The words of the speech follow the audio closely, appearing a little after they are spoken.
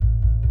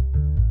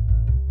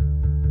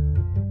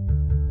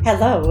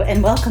Hello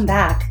and welcome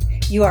back.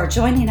 You are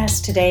joining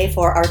us today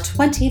for our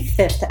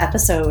 25th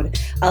episode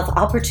of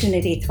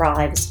Opportunity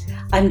Thrives.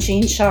 I'm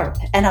Jean Sharp,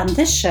 and on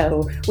this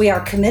show, we are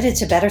committed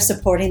to better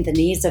supporting the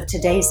needs of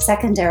today's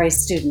secondary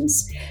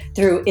students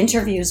through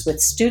interviews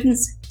with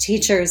students,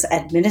 teachers,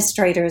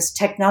 administrators,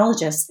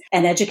 technologists,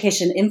 and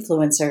education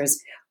influencers.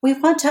 We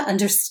want to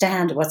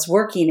understand what's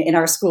working in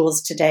our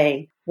schools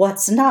today,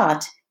 what's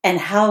not, and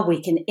how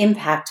we can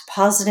impact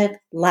positive,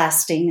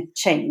 lasting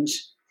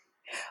change.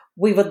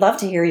 We would love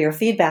to hear your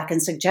feedback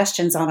and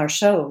suggestions on our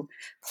show.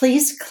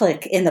 Please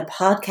click in the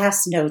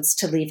podcast notes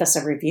to leave us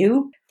a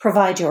review,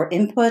 provide your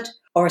input,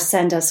 or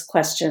send us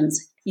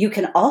questions. You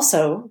can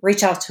also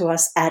reach out to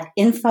us at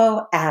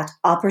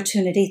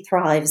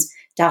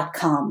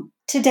info@opportunitythrives.com.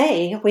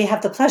 Today, we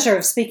have the pleasure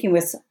of speaking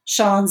with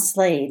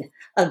Slade,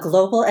 a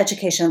global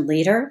education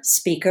leader,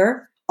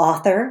 speaker,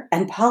 author,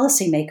 and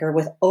policymaker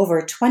with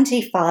over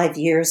 25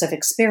 years of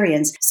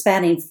experience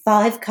spanning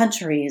 5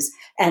 countries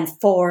and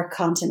 4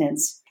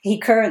 continents. He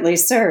currently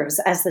serves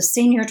as the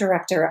Senior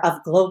Director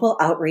of Global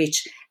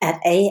Outreach at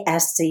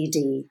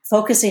ASCD,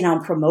 focusing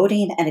on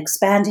promoting and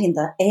expanding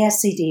the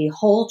ASCD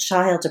whole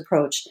child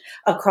approach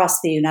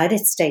across the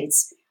United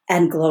States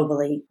and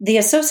globally. The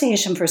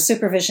Association for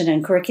Supervision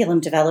and Curriculum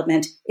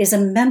Development is a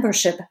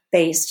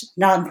membership-based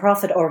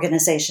nonprofit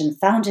organization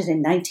founded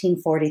in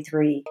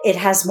 1943. It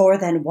has more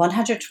than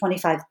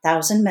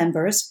 125,000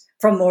 members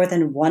from more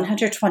than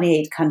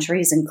 128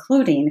 countries,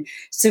 including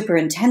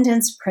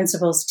superintendents,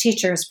 principals,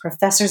 teachers,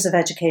 professors of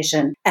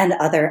education, and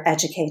other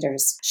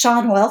educators.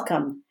 Sean,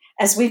 welcome.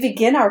 As we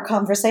begin our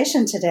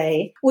conversation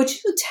today, would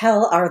you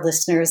tell our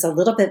listeners a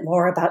little bit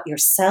more about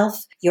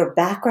yourself, your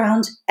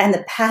background, and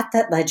the path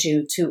that led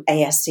you to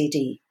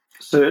ASCD?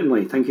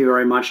 Certainly. Thank you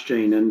very much,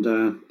 Jean,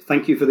 and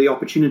thank you for the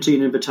opportunity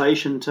and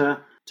invitation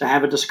to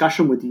have a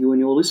discussion with you and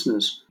your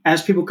listeners.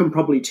 As people can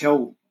probably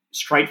tell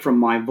straight from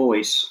my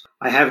voice,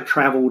 I have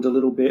travelled a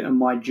little bit, and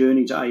my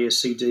journey to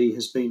ASCD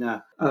has been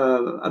a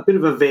bit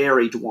of a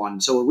varied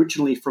one. So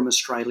originally from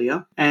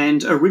Australia,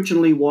 and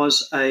originally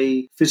was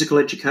a physical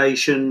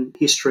education,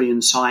 history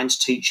and science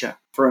teacher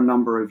for a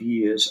number of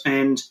years.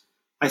 And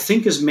I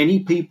think as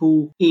many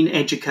people in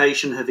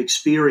education have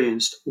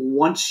experienced,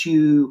 once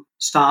you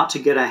start to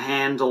get a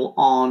handle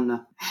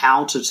on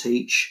how to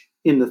teach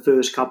in the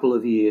first couple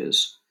of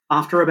years,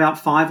 after about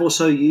 5 or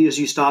so years,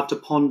 you start to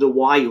ponder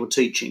why you're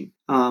teaching,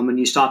 and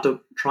you start to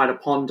try to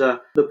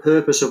ponder the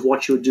purpose of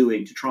what you're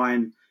doing to try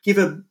and give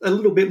a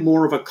little bit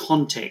more of a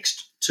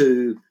context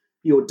to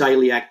your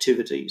daily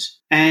activities.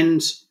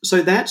 And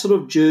so that sort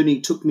of journey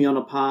took me on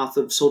a path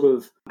of sort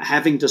of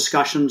having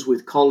discussions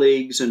with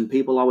colleagues and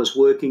people I was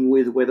working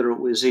with, whether it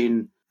was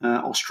in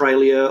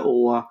Australia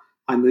or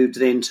I moved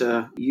then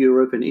to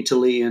Europe and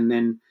Italy and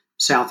then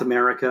South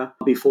America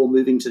before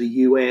moving to the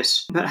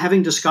US, but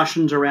having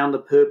discussions around the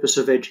purpose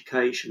of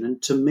education.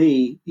 And to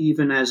me,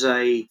 even as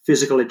a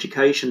physical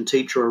education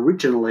teacher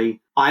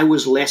originally, I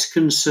was less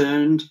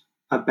concerned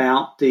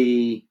about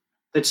the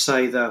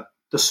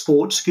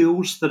sport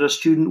skills that a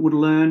student would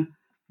learn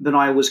than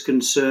I was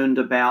concerned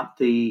about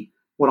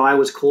what I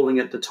was calling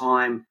at the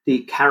time,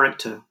 the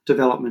character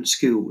development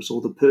skills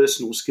or the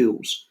personal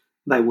skills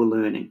they were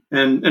learning.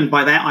 And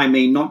by that, I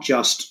mean not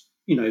just,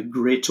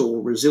 grit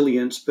or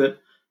resilience, but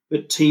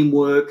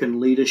teamwork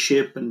and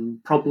leadership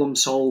and problem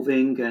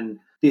solving and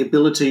the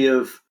ability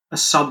of a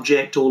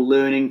subject or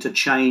learning to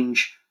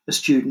change a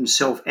student's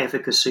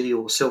self-efficacy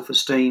or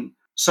self-esteem.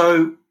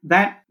 So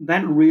that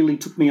really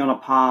took me on a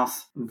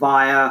path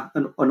via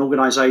an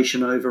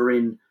organization over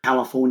in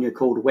California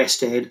called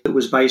WestEd that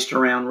was based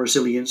around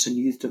resilience and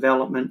youth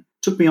development.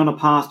 Took me on a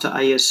path to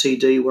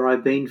ASCD where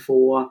I've been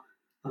for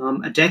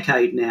a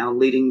decade now,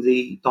 leading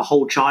the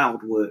whole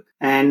child work.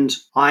 And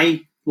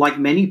I, like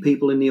many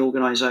people in the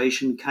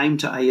organization, came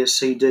to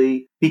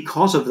ASCD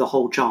because of the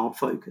whole child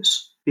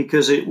focus,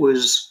 because it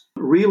was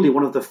really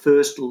one of the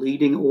first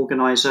leading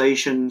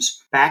organizations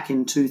back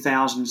in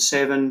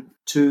 2007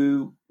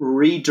 to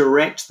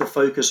redirect the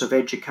focus of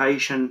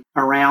education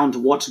around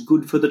what's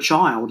good for the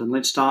child. And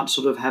let's start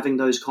sort of having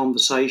those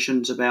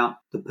conversations about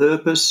the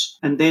purpose.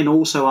 And then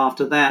also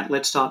after that,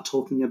 let's start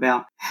talking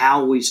about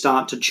how we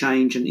start to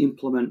change and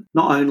implement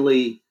not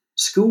only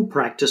school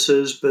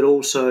practices, but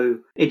also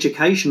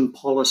education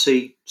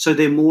policy, so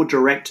they're more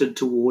directed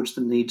towards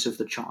the needs of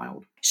the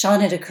child.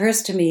 Sean, it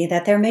occurs to me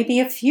that there may be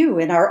a few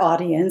in our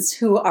audience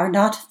who are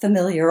not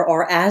familiar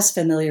or as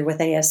familiar with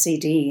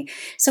ASCD.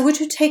 So would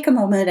you take a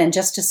moment and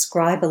just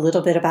describe a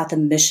little bit about the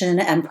mission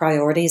and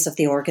priorities of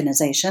the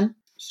organization?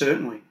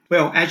 Certainly.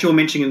 Well, as you're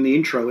mentioning in the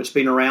intro, it's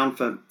been around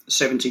for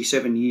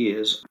 77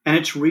 years. And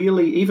it's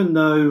really, even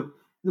though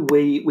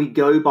we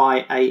go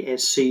by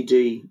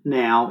ASCD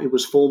now, it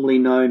was formerly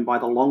known by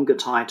the longer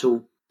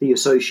title, the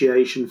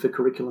Association for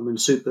Curriculum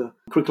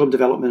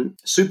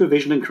Development,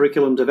 Supervision and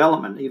Curriculum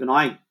Development. Even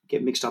I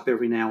get mixed up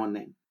every now and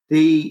then.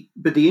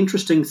 But the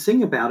interesting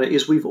thing about it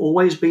is we've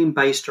always been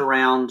based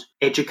around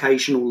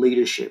educational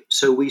leadership.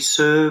 So we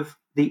serve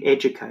the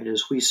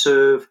educators, we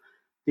serve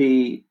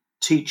the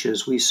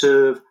teachers, we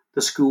serve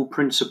the school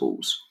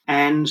principals,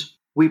 and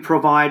we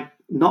provide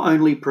not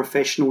only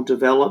professional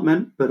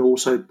development, but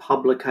also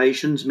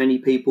publications. Many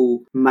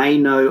people may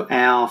know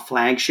our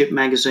flagship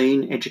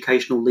magazine,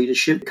 Educational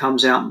Leadership,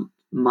 comes out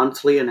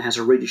monthly and has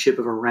a readership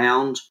of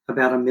around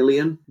about 1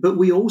 million. But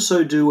we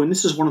also do, and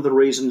this is one of the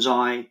reasons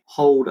I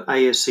hold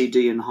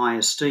ASCD in high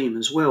esteem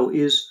as well,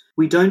 is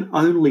we don't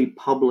only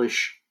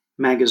publish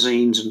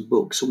magazines and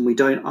books, and we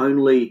don't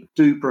only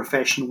do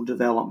professional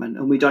development,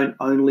 and we don't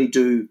only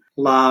do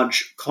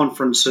large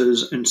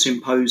conferences and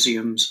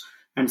symposiums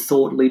and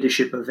thought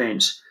leadership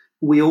events.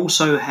 We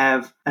also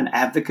have an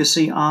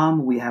advocacy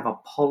arm, we have a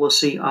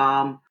policy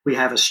arm, we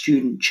have a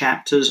student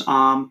chapters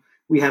arm,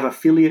 we have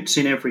affiliates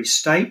in every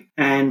state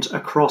and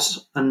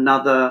across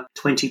another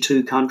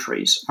 22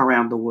 countries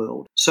around the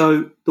world.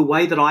 So the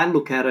way that I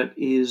look at it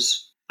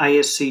is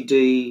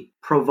ASCD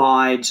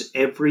provides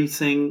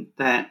everything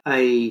that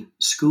a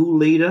school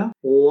leader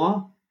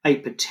or a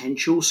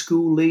potential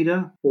school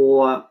leader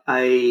or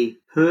a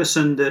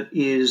person that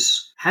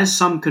has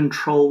some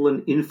control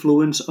and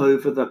influence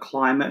over the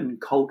climate and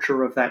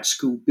culture of that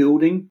school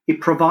building. It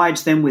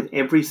provides them with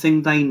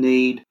everything they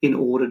need in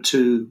order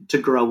to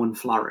grow and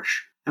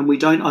flourish. And we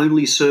don't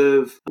only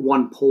serve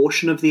one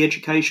portion of the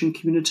education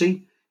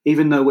community,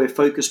 even though we're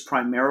focused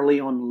primarily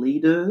on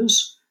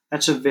leaders.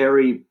 That's a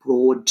very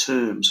broad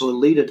term. So a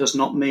leader does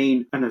not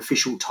mean an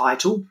official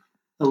title.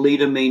 A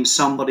leader means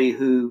somebody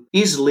who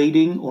is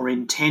leading or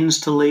intends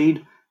to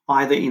lead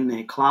either in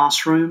their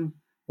classroom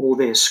or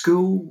their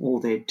school or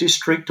their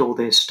district or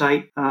their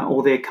state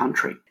or their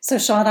country. So,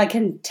 Sean, I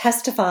can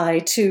testify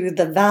to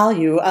the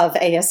value of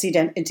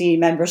ASCD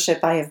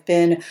membership. I have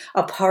been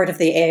a part of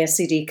the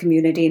ASCD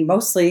community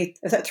mostly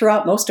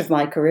throughout most of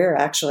my career,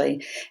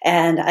 actually.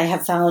 And I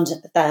have found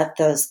that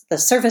the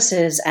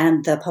services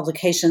and the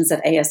publications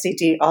that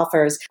ASCD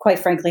offers, quite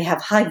frankly,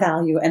 have high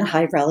value and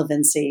high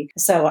relevancy.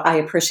 So I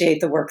appreciate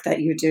the work that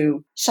you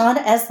do. Sean,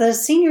 as the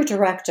Senior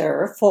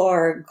Director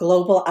for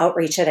Global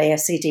Outreach at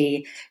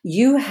ASCD,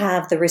 you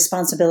have the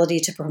responsibility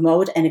to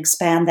promote and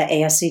expand the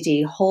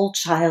ASCD whole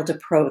child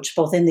approach,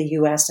 both in the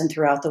U.S. and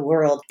throughout the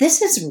world.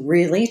 This is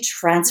really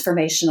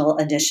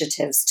transformational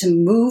initiatives to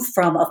move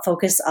from a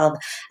focus of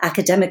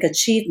academic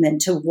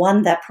achievement to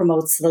one that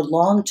promotes the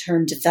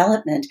long-term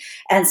development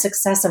and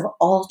success of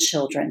all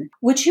children.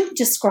 Would you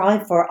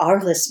describe for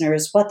our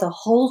listeners what the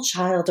whole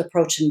child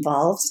approach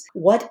involves?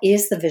 What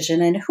is the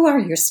vision, and who are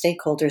your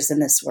stakeholders in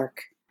this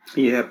work?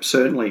 Yeah,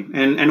 certainly.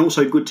 And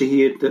also good to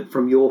hear that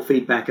from your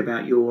feedback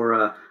about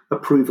your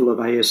approval of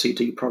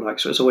ASCD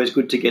products. So it's always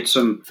good to get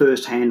some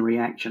first-hand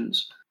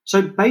reactions.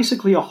 So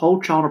basically, a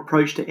whole child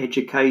approach to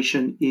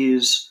education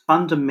is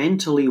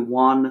fundamentally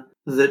one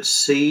that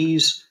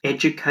sees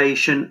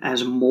education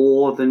as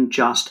more than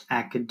just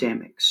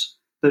academics.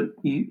 That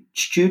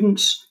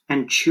students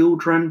and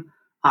children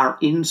are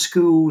in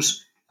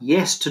schools,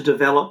 yes, to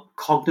develop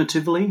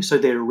cognitively, so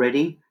they're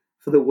ready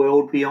for the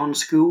world beyond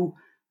school,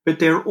 but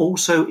they're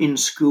also in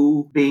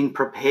school being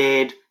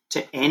prepared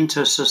to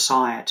enter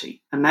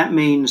society. And that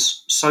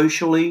means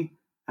socially,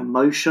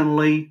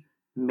 emotionally,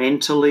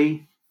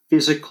 mentally,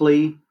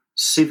 physically,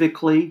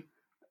 civically,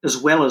 as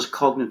well as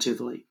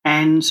cognitively.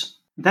 And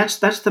that's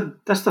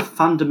the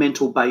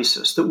fundamental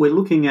basis, that we're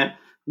looking at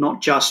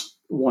not just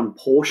one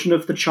portion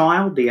of the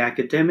child, the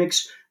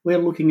academics, we're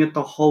looking at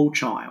the whole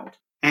child.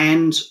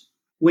 And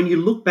when you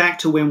look back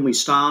to when we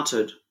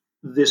started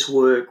this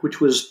work, which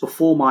was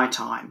before my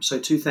time, so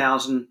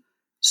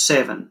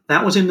 2007.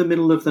 That was in the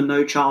middle of the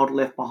No Child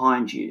Left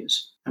Behind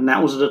years. And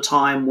that was at a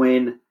time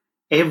when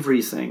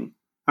everything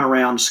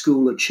around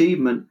school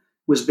achievement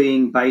was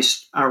being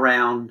based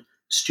around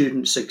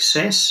student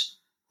success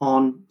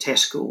on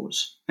test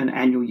scores and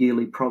annual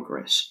yearly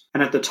progress.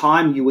 And at the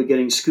time, you were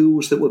getting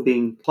schools that were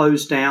being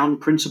closed down,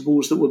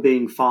 principals that were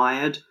being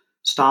fired,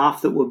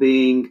 staff that were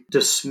being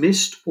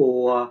dismissed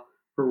or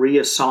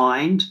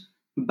reassigned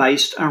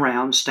based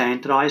around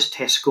standardized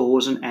test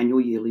scores and annual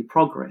yearly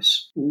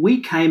progress.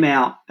 We came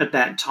out at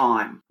that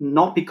time,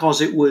 not because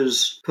it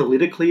was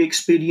politically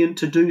expedient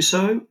to do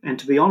so, and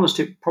to be honest,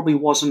 it probably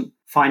wasn't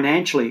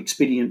financially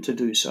expedient to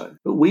do so.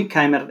 But we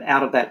came out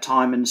at that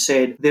time and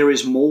said, there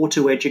is more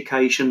to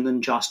education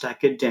than just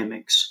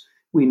academics.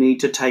 We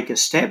need to take a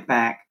step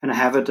back and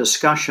have a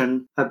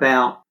discussion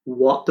about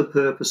what the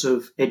purpose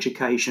of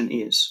education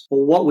is,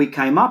 or what we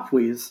came up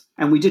with.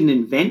 And we didn't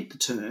invent the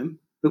term,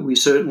 but we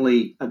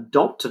certainly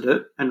adopted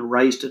it and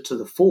raised it to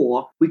the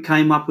fore. We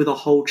came up with a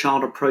whole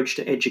child approach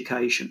to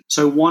education.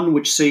 So one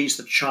which sees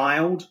the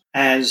child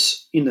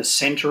as in the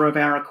center of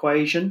our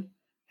equation,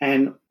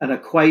 and an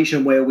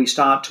equation where we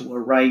start to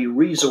array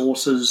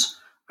resources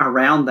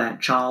around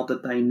that child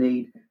that they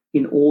need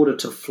in order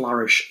to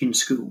flourish in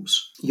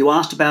schools. You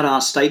asked about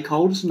our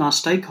stakeholders, and our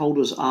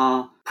stakeholders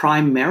are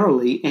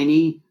primarily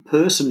any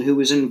person who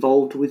is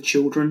involved with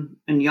children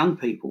and young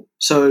people.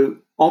 So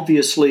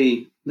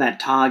obviously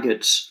that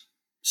targets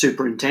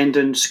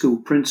superintendents, school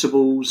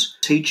principals,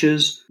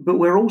 teachers, but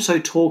we're also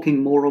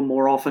talking more and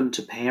more often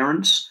to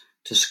parents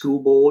to school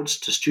boards,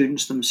 to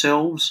students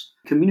themselves,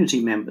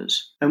 community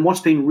members. And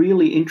what's been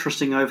really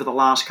interesting over the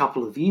last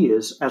couple of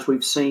years, as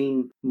we've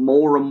seen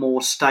more and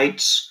more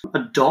states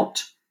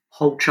adopt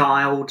whole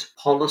child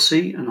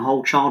policy and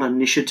whole child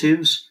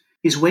initiatives,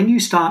 is when you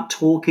start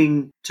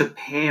talking to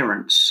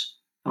parents,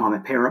 and I'm a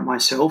parent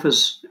myself,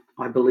 as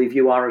I believe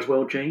you are as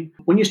well, Jean,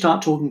 when you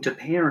start talking to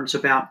parents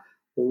about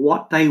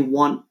what they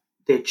want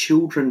their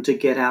children to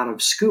get out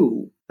of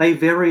school, they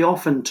very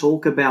often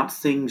talk about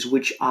things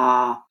which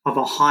are of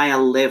a higher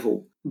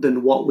level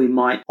than what we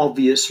might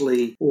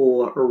obviously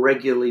or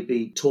regularly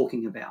be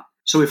talking about.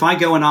 So if I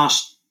go and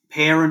ask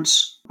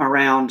parents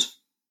around,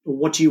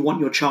 what do you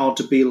want your child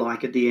to be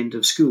like at the end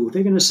of school?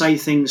 They're going to say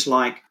things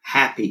like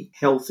happy,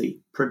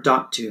 healthy,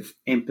 productive,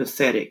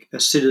 empathetic, a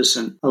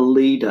citizen, a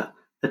leader,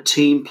 a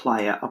team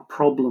player, a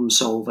problem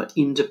solver,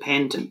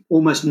 independent.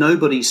 Almost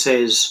nobody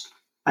says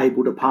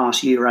able to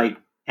pass year 8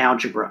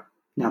 algebra.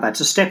 Now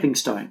that's a stepping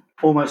stone.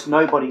 Almost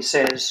nobody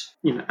says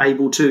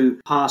able to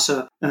pass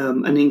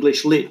an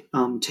English Lit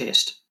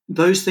test.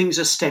 Those things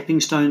are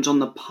stepping stones on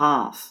the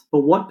path. But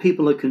what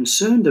people are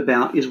concerned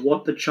about is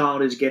what the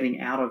child is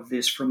getting out of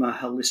this from a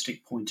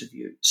holistic point of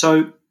view.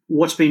 So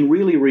what's been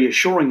really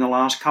reassuring the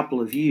last couple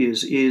of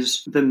years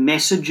is the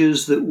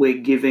messages that we're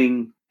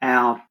giving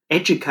our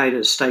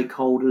educators,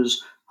 stakeholders,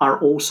 are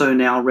also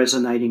now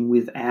resonating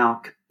with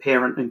our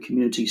parent and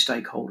community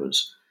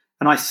stakeholders.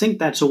 And I think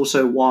that's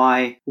also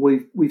why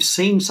we've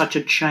seen such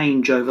a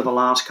change over the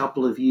last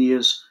couple of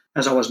years,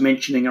 as I was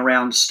mentioning,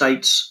 around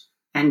states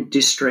and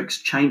districts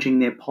changing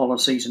their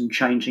policies and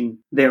changing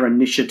their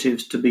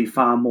initiatives to be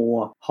far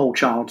more whole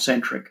child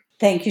centric.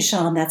 Thank you,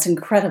 Sean. That's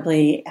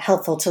incredibly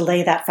helpful to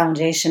lay that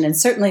foundation. And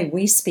certainly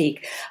we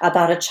speak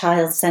about a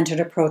child-centered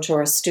approach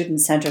or a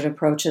student-centered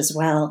approach as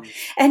well.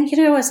 And,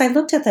 as I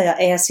looked at the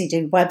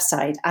ASCD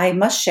website, I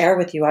must share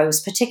with you, I was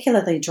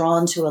particularly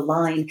drawn to a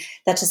line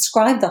that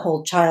described the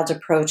whole child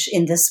approach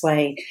in this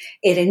way.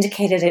 It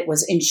indicated it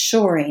was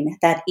ensuring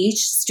that each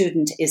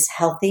student is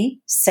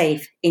healthy,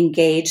 safe,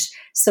 engaged,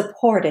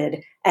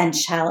 supported, and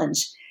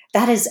challenged.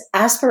 That is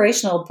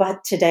aspirational,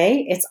 but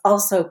today it's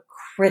also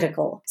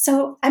critical.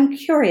 So I'm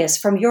curious,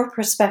 from your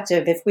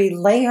perspective, if we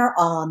layer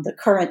on the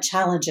current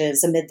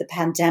challenges amid the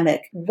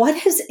pandemic, what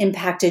has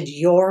impacted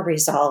your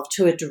resolve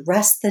to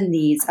address the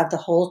needs of the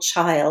whole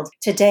child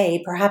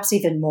today, perhaps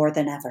even more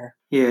than ever?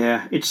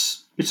 Yeah,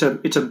 it's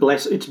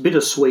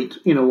bittersweet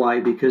in a way,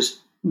 because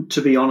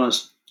to be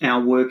honest,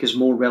 our work is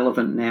more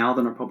relevant now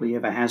than it probably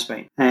ever has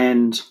been.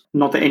 And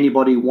not that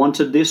anybody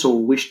wanted this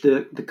or wished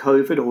the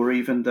COVID or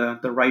even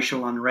the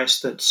racial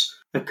unrest that's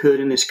occurred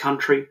in this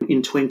country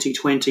in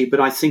 2020, but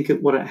I think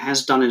what it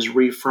has done is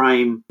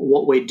reframe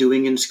what we're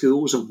doing in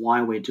schools and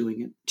why we're doing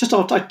it.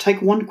 I'll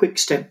take one quick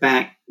step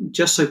back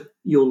just so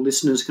your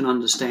listeners can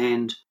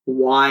understand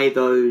why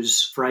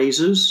those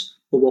phrases,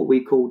 or what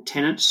we call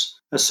tenets,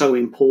 are so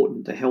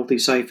important: the healthy,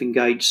 safe,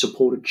 engaged,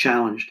 supported,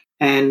 challenged.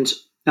 And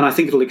I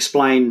think it'll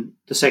explain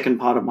the second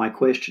part of my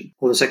question,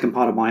 or the second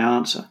part of my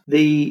answer.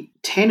 The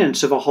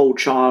tenets of a whole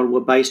child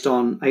were based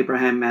on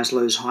Abraham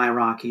Maslow's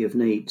hierarchy of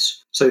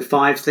needs. So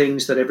 5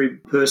 things that every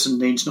person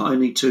needs not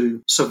only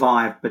to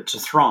survive, but to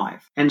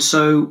thrive. And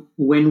so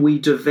when we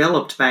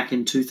developed back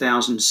in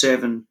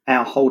 2007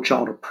 our whole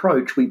child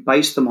approach, we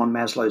based them on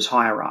Maslow's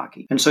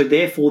hierarchy. And so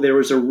therefore there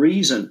is a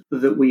reason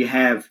that we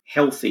have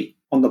healthy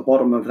on the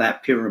bottom of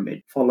that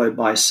pyramid, followed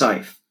by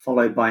safe,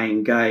 followed by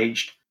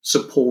engaged,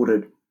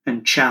 supported,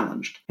 and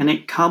challenged. And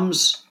it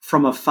comes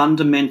from a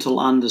fundamental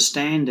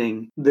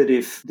understanding that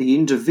if the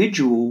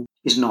individual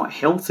is not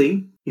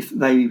healthy, if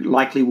they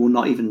likely will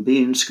not even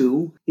be in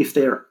school, if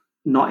they're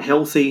not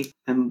healthy,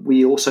 and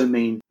we also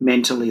mean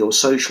mentally or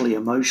socially,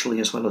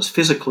 emotionally, as well as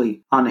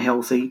physically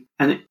unhealthy,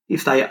 and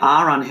if they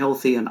are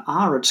unhealthy and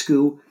are at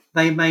school,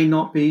 they may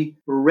not be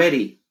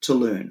ready to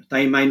learn.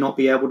 They may not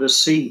be able to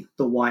see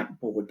the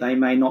whiteboard. They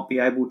may not be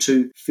able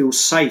to feel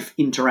safe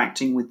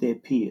interacting with their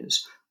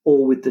peers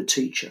or with the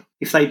teacher.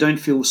 If they don't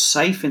feel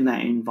safe in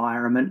that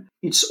environment,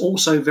 it's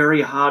also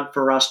very hard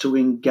for us to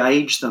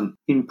engage them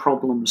in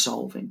problem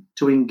solving,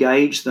 to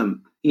engage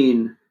them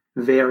in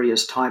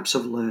various types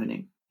of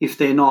learning. If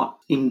they're not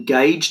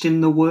engaged in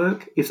the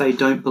work, if they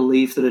don't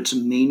believe that it's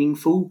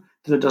meaningful,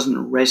 that it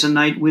doesn't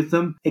resonate with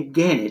them,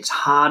 again, it's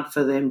hard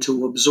for them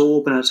to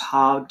absorb and it's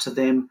hard to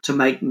them to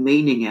make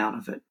meaning out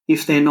of it.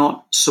 If they're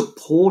not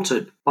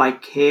supported by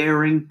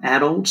caring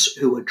adults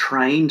who are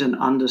trained and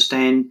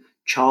understand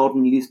child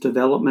and youth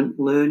development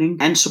learning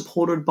and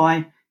supported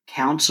by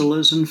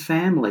counsellors and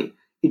family,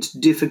 it's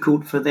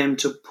difficult for them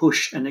to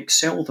push and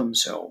excel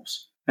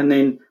themselves. And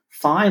then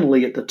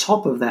finally, at the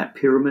top of that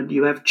pyramid,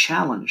 you have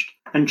challenged.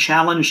 And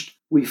challenged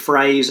we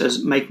phrase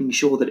as making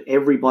sure that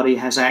everybody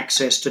has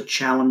access to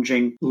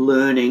challenging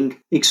learning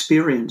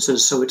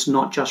experiences. So it's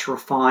not just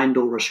refined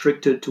or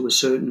restricted to a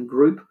certain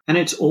group. And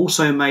it's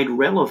also made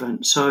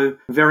relevant. So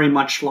very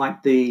much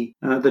like the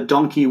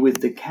donkey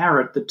with the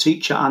carrot, the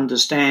teacher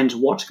understands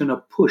what's going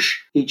to push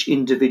each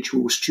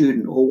individual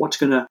student or what's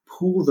going to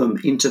pull them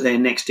into their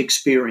next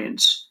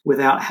experience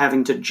without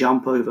having to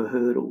jump over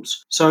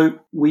hurdles. So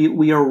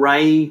we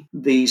array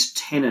these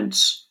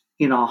tenets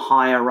in our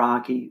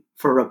hierarchy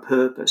for a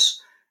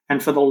purpose.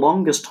 And for the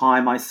longest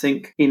time, I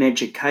think in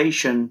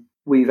education,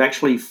 we've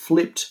actually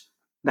flipped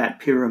that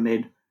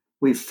pyramid.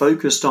 We've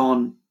focused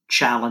on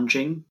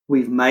challenging.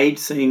 We've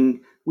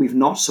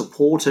not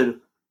supported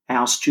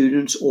our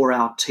students or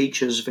our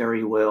teachers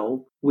very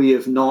well. We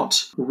have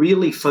not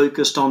really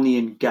focused on the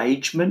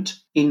engagement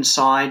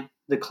inside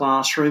the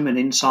classroom and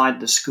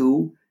inside the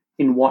school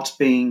in what's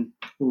being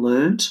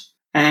learnt.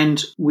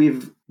 And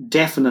we've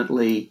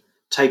definitely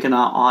taken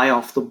our eye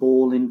off the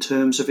ball in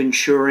terms of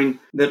ensuring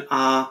that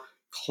our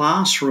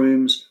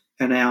classrooms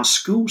and our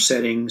school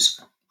settings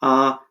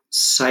are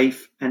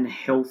safe and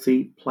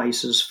healthy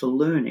places for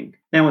learning.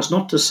 Now, it's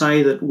not to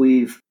say that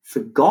we've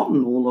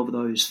forgotten all of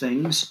those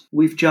things.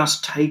 We've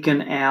just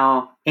taken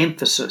our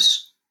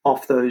emphasis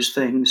off those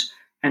things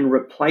and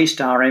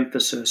replaced our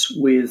emphasis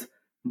with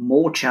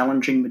more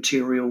challenging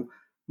material,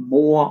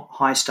 more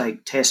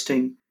high-stake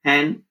testing,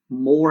 and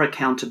more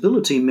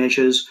accountability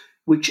measures,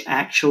 which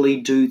actually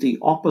do the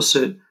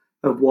opposite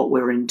of what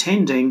we're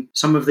intending.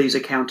 Some of these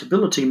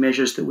accountability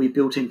measures that we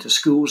built into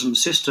schools and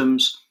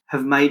systems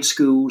have made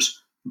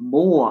schools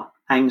more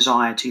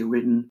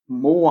anxiety-ridden,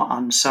 more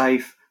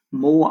unsafe,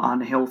 more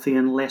unhealthy,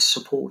 and less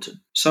supported.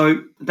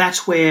 So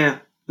that's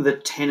where the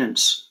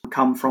tenets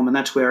come from, and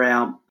that's where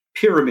our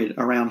pyramid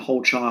around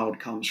whole child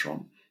comes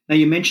from. Now,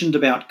 you mentioned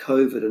about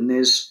COVID, and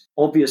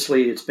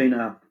it's been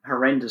a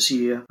horrendous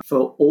year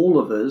for all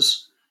of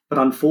us. But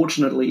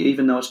unfortunately,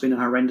 even though it's been a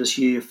horrendous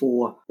year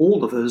for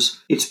all of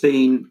us, it's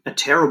been a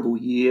terrible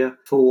year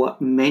for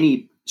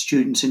many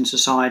students in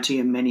society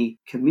and many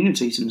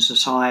communities in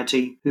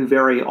society who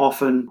very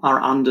often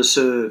are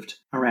underserved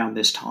around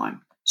this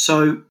time.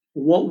 So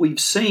what we've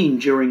seen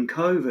during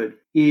COVID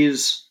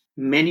is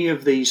many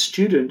of these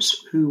students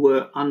who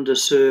were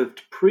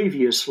underserved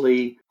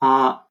previously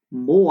are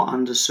more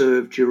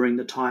underserved during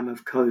the time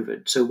of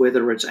COVID. So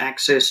whether it's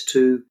access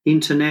to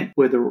internet,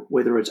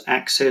 whether it's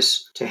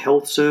access to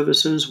health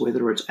services,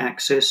 whether it's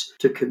access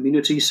to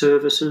community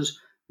services,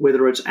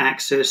 whether it's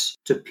access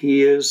to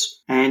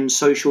peers and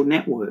social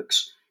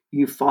networks,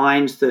 you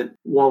find that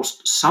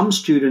whilst some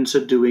students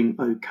are doing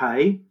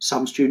okay,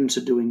 some students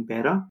are doing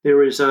better,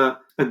 there is a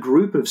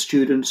group of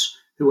students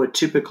who are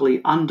typically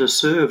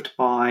underserved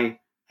by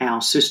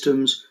our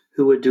systems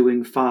who are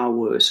doing far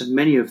worse. And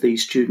many of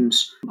these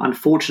students,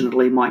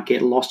 unfortunately, might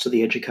get lost to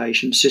the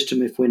education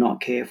system if we're not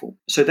careful.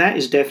 So that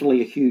is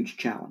definitely a huge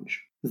challenge.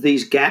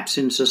 These gaps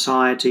in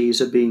societies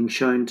are being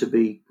shown to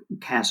be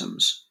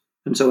chasms.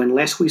 And so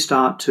unless we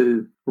start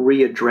to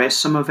readdress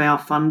some of our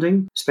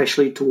funding,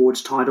 especially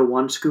towards Title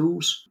I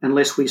schools,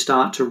 unless we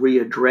start to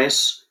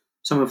readdress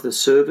some of the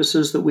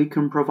services that we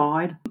can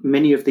provide,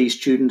 many of these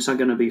students are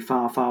going to be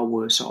far, far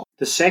worse off.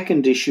 The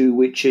second issue,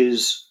 which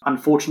is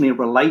unfortunately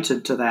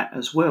related to that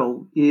as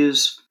well,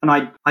 is, and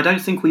I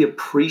don't think we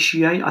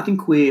appreciate, I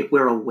think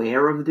we're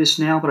aware of this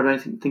now, but I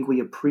don't think we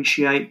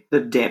appreciate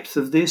the depth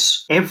of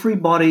this.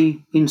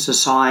 Everybody in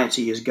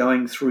society is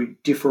going through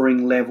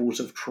differing levels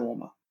of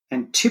trauma.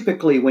 And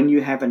typically when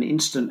you have an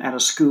incident at a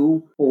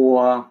school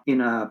or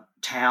in a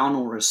town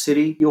or a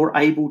city, you're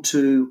able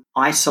to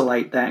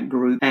isolate that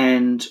group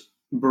and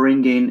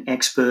bring in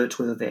experts,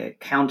 whether they're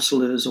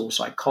counselors or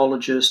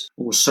psychologists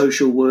or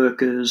social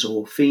workers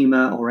or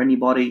FEMA or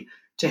anybody,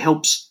 to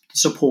help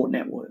support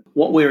network.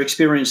 What we're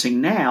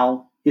experiencing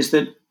now is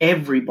that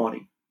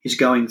everybody is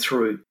going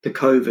through the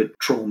COVID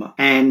trauma.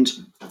 And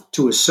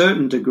to a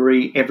certain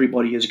degree,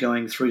 everybody is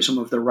going through some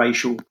of the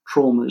racial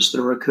traumas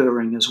that are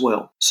occurring as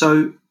well.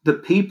 So the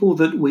people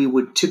that we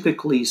would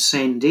typically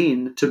send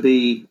in to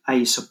be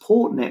a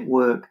support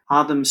network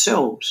are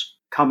themselves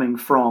coming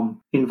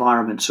from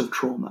environments of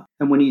trauma.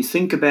 And when you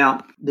think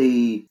about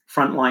the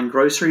frontline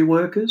grocery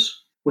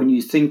workers, when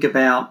you think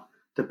about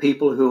the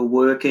people who are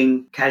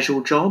working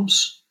casual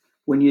jobs,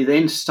 when you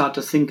then start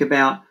to think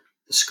about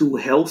the school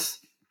health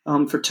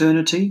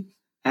fraternity,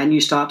 and you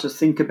start to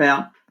think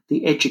about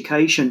the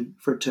education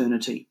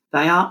fraternity,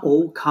 they are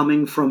all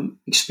coming from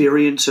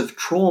experience of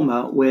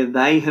trauma where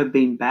they have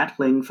been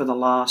battling for the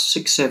last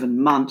 6-7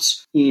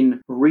 months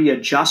in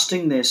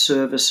readjusting their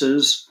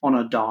services on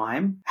a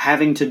dime,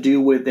 having to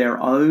deal with their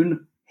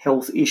own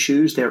health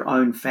issues, their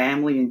own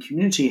family and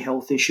community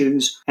health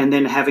issues, and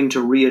then having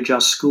to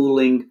readjust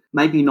schooling,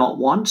 maybe not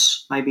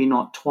once, maybe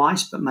not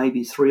twice, but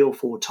maybe 3 or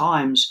 4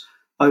 times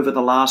over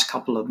the last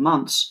couple of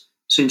months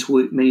since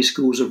many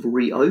schools have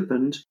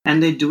reopened,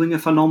 and they're doing a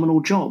phenomenal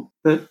job.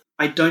 But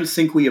I don't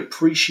think we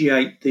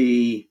appreciate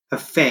the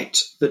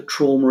effect that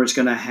trauma is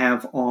going to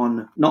have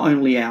on not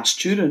only our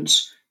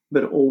students,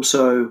 but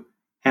also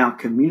our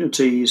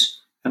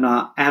communities and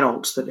are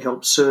adults that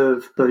help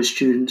serve those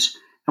students.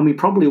 And we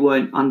probably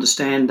won't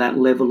understand that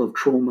level of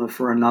trauma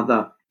for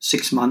another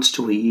 6 months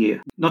to a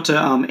year. Not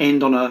to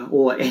end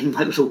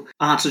my little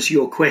answer to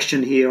your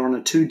question here on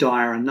a too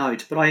dire a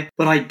note, but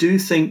I do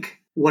think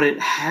what it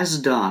has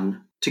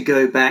done, to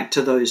go back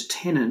to those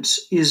tenets,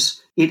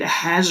 is it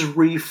has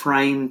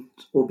reframed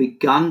or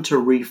begun to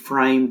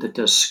reframe the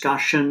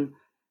discussion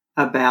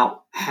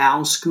about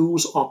how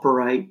schools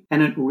operate,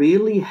 and it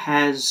really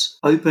has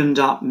opened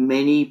up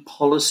many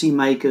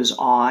policymakers'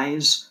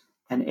 eyes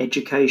and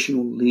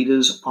educational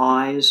leaders'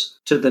 eyes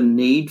to the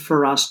need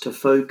for us to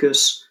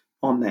focus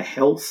on the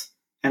health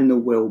and the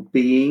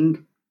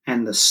well-being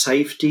and the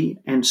safety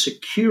and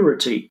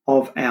security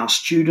of our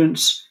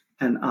students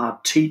and our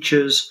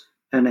teachers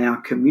and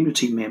our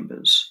community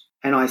members.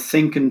 And I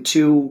think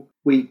until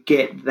we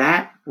get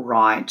that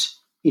right,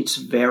 it's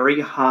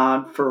very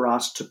hard for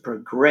us to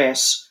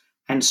progress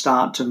and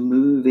start to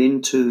move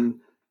into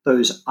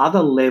those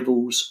other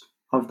levels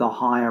of the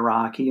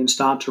hierarchy and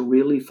start to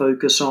really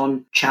focus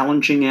on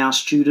challenging our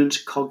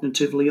students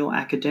cognitively or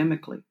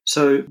academically.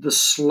 So the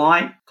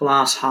slight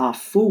glass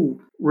half full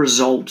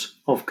result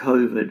of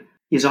COVID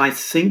is, I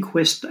think,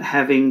 we're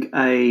having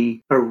a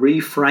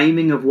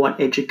reframing of what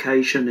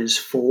education is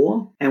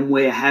for, and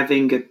we're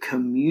having a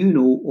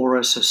communal or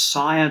a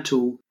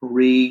societal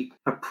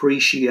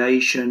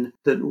reappreciation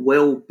that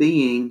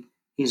well-being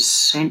is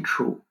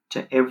central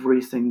to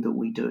everything that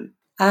we do.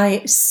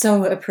 I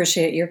so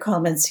appreciate your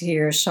comments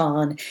here,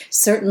 Sean.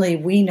 Certainly,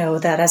 we know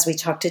that as we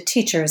talk to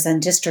teachers and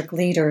district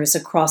leaders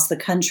across the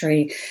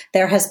country,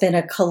 there has been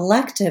a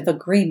collective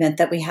agreement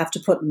that we have to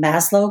put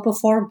Maslow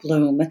before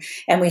Bloom,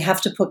 and we have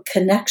to put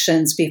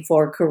connections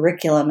before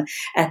curriculum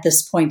at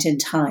this point in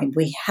time.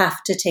 We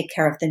have to take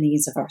care of the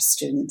needs of our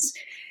students.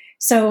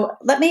 So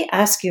let me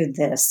ask you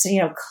this.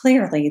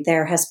 Clearly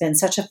there has been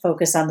such a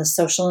focus on the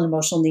social and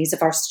emotional needs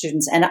of our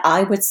students. And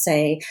I would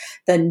say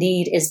the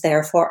need is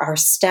there for our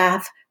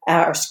staff,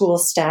 our school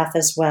staff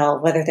as well,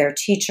 whether they're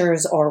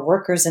teachers or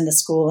workers in the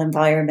school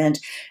environment,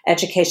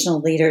 educational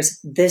leaders.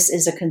 This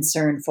is a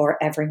concern for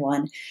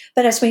everyone.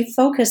 But as we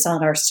focus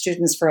on our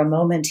students for a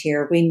moment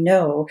here, we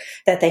know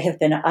that they have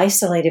been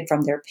isolated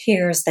from their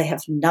peers. They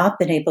have not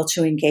been able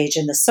to engage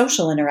in the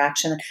social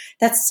interaction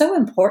that's so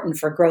important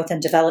for growth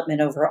and development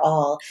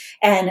overall.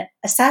 And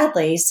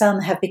sadly,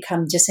 some have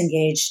become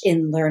disengaged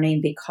in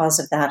learning because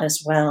of that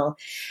as well.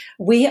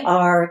 We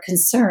are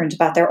concerned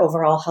about their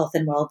overall health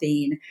and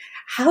well-being.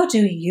 How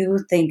do you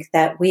think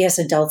that we as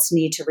adults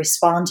need to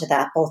respond to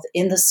that, both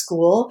in the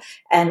school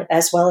and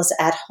as well as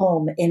at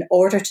home, in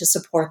order to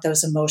support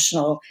those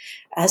social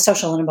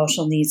and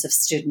emotional needs of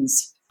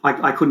students?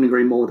 I couldn't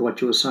agree more with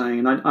what you were saying.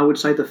 And I would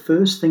say the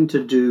first thing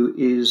to do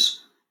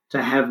is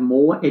to have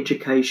more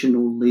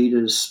educational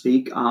leaders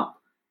speak up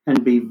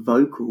and be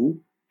vocal.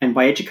 And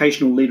by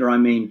educational leader, I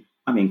mean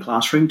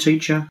classroom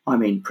teacher, I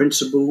mean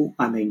principal,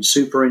 I mean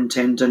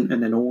superintendent,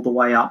 and then all the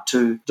way up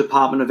to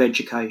Department of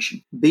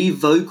Education. Be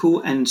vocal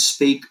and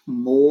speak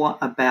more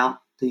about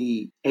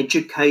the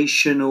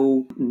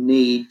educational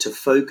need to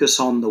focus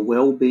on the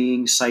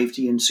well-being,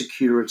 safety, and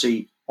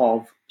security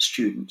of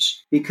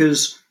students.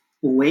 Because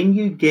when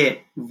you get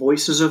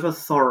voices of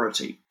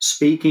authority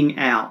speaking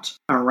out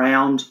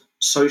around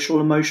social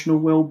emotional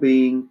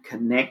well-being,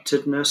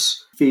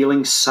 connectedness,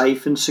 feeling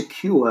safe and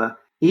secure,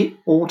 it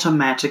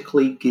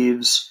automatically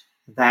gives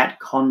that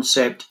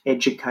concept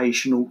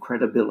educational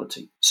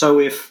credibility. So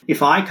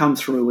if I come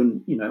through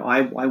and,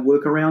 I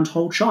work around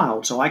whole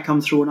child, so I come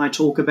through and I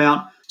talk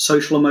about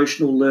social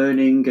emotional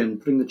learning and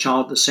putting the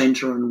child at the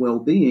center and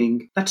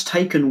well-being, that's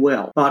taken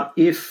well. But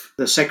if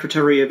the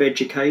Secretary of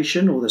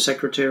Education or the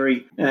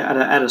Secretary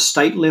at a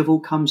state level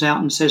comes out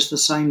and says the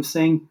same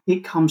thing,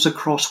 it comes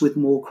across with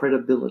more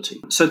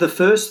credibility. So the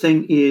first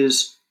thing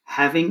is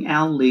having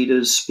our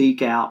leaders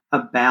speak out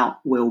about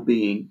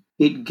well-being.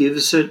 It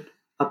gives it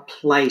a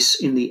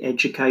place in the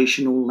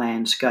educational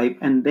landscape,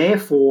 and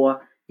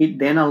therefore it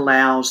then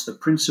allows the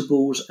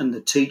principals and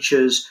the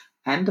teachers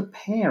and the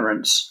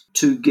parents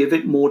to give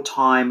it more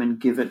time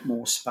and give it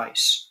more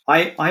space.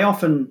 I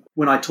often,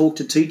 when I talk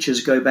to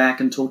teachers, go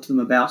back and talk to them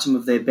about some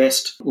of their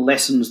best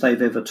lessons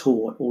they've ever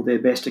taught or their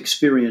best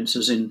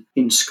experiences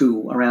in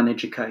school around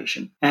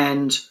education.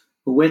 And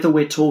whether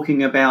we're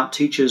talking about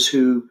teachers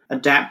who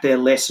adapt their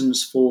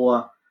lessons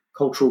for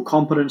cultural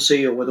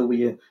competency, or whether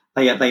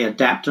they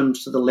adapt them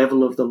to the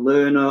level of the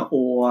learner,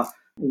 or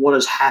what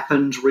has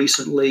happened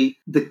recently,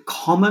 the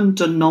common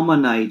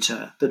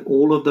denominator that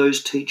all of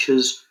those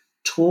teachers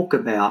talk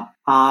about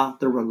are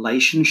the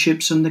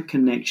relationships and the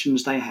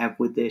connections they have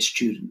with their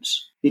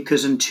students.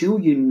 Because until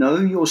you know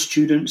your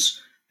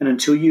students and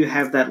until you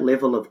have that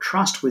level of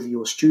trust with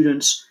your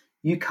students,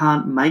 you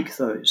can't make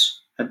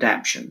those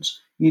adaptations.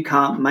 You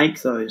can't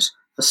make those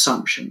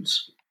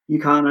assumptions. You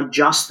can't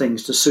adjust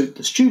things to suit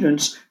the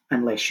students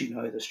unless you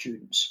know the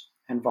students,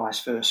 and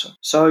vice versa.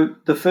 So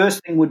the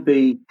first thing would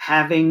be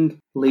having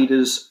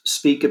leaders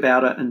speak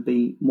about it and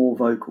be more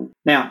vocal.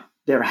 Now,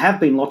 there have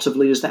been lots of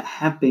leaders that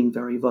have been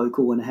very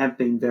vocal and have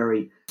been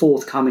very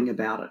forthcoming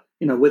about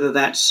it. Whether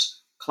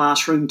that's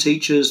classroom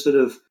teachers that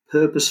have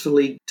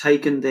purposefully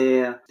taken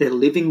their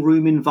living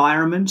room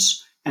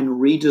environments and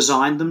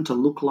redesigned them to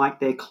look like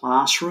their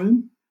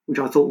classroom, which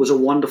I thought was a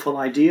wonderful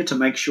idea to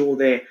make sure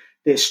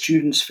their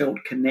students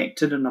felt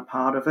connected and a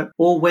part of it,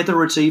 or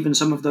whether it's even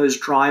some of those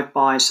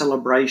drive-by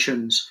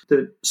celebrations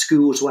that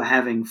schools were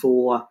having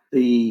for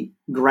the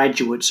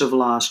graduates of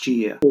last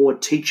year, or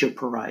teacher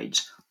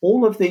parades.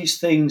 All of these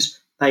things,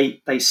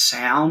 they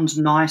sound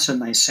nice and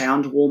they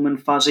sound warm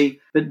and fuzzy,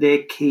 but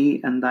they're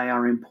key and they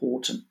are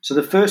important. So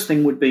the first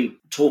thing would be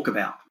talk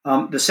about.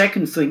 The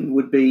second thing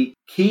would be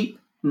keep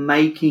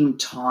making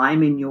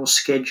time in your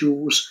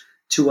schedules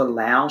to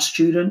allow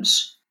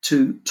students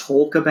to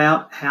talk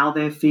about how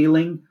they're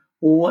feeling,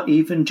 or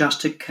even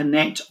just to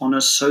connect on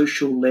a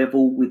social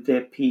level with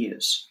their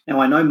peers. Now,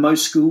 I know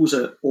most schools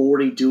are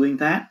already doing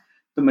that.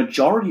 The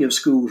majority of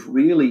schools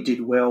really did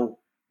well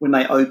when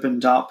they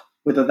opened up,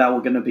 whether they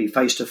were going to be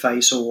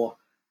face-to-face or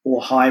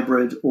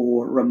hybrid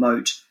or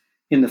remote,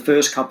 in the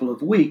first couple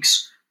of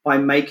weeks, by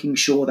making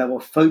sure they were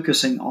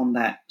focusing on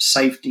that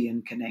safety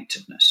and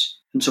connectedness.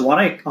 And so what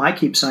I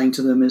keep saying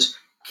to them is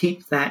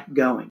keep that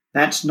going.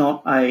 That's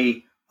not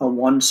a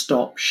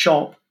one-stop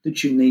shop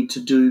that you need to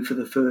do for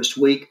the first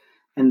week,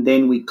 and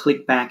then we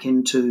click back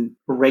into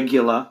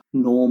regular,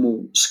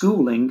 normal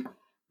schooling.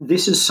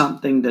 This is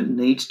something that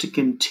needs to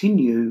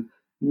continue,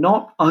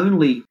 not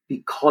only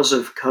because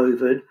of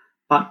COVID,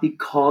 but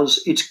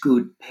because it's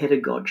good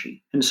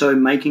pedagogy. And so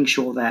making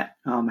sure that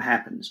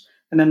happens.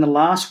 And then the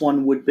last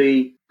one would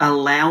be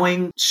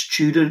allowing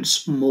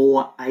students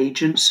more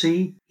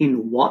agency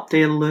in what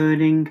they're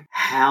learning,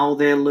 how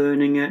they're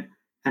learning it,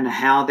 and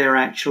how they're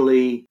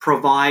actually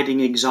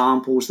providing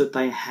examples that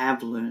they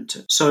have learnt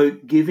it. So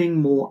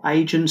giving more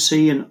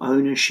agency and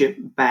ownership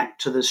back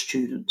to the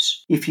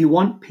students. If you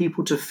want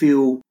people to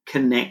feel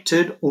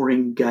connected or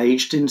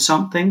engaged in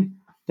something,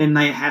 then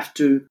they have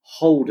to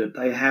hold it.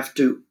 They have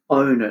to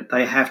own it.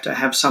 They have to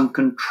have some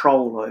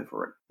control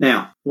over it.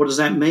 Now, what does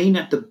that mean?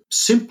 At the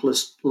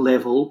simplest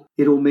level,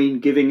 it'll mean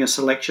giving a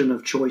selection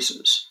of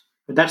choices.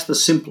 But that's the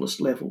simplest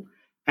level.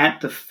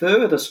 At the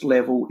furthest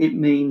level, it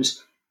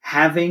means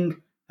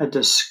having a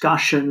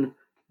discussion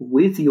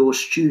with your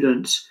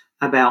students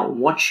about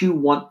what you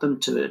want them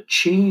to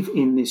achieve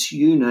in this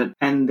unit,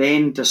 and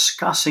then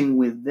discussing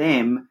with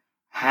them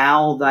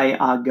how they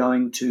are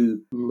going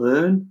to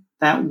learn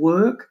that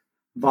work,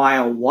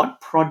 via what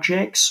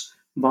projects,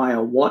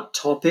 via what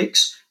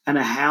topics, and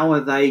how are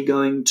they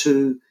going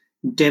to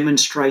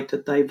demonstrate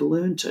that they've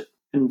learned it.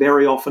 And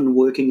very often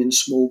working in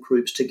small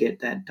groups to get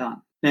that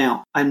done.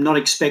 Now, I'm not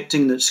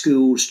expecting that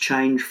schools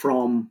change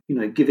from,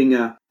 giving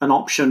an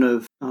option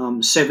of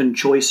 7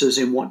 choices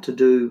in what to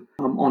do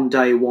on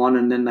day one,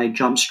 and then they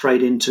jump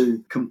straight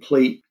into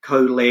complete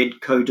co-led,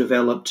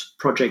 co-developed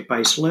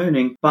project-based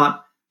learning,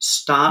 but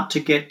start to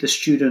get the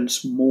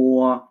students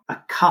more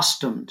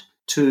accustomed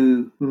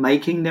to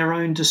making their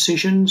own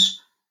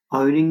decisions,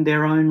 owning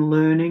their own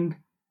learning,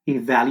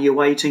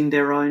 evaluating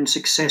their own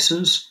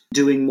successes,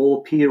 doing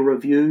more peer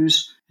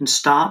reviews, and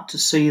start to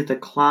see the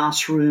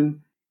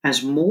classroom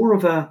as more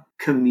of a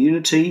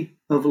community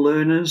of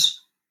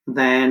learners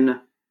than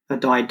a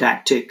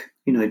didactic,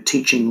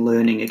 teaching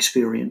learning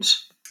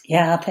experience.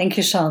 Yeah, thank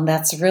you, Sean.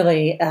 That's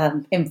really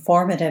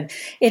informative.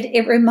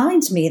 It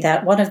reminds me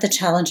that one of the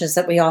challenges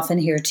that we often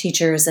hear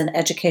teachers and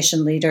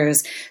education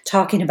leaders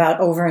talking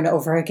about over and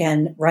over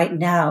again right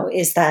now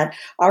is that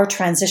our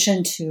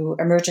transition to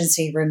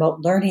emergency remote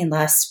learning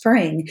last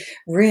spring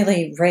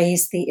really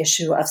raised the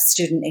issue of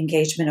student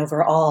engagement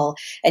overall.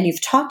 And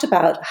you've talked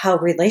about how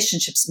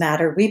relationships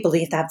matter. We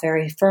believe that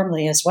very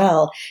firmly as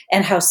well,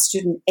 and how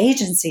student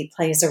agency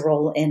plays a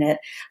role in it.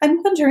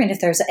 I'm wondering if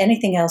there's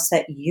anything else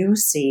that you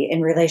see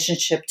in relationship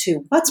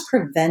to what's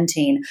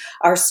preventing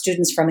our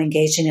students from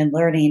engaging in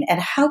learning, and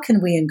how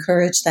can we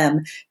encourage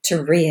them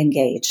to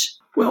re-engage?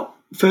 Well,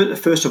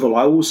 first of all,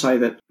 I will say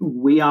that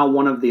we are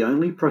one of the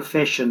only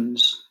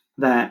professions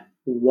that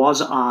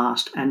was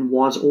asked and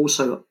was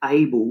also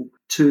able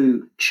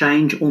to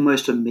change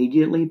almost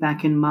immediately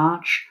back in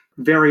March.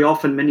 Very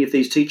often, many of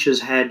these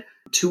teachers had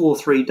 2 or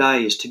 3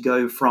 days to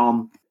go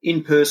from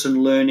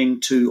in-person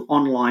learning to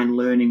online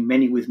learning,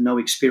 many with no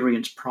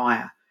experience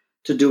prior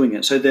to doing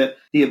it. So the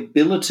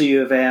ability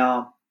of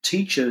our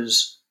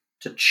teachers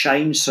to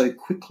change so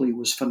quickly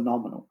was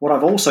phenomenal. What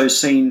I've also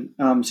seen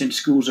since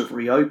schools have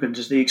reopened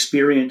is the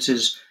experience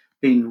has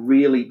been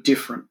really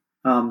different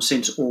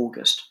since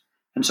August.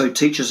 And so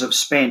teachers have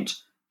spent,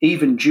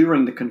 even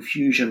during the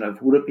confusion of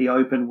would it be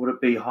open, would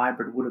it be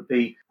hybrid, would it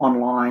be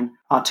online,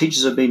 our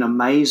teachers have been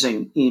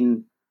amazing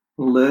in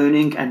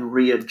learning and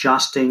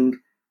readjusting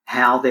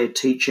how they're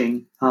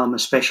teaching,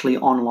 especially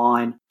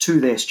online, to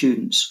their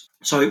students.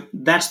 So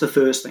that's the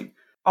first thing.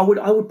 I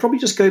would probably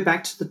just go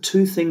back to the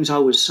 2 things I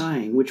was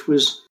saying, which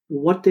was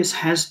what this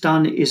has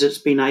done is it's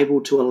been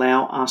able to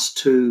allow us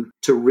to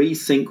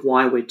rethink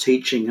why we're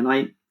teaching. And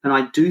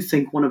I do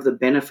think one of the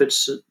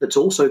benefits that's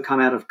also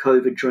come out of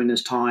COVID during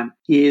this time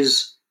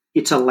is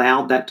it's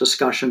allowed that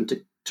discussion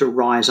to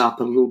rise up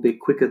a little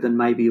bit quicker than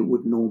maybe it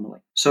would normally.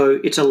 So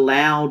it's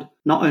allowed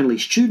not only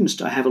students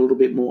to have a little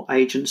bit more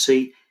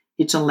agency,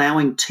 it's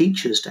allowing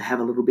teachers to have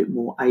a little bit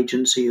more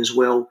agency as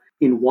well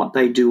in what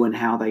they do and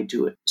how they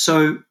do it.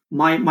 So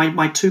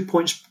my 2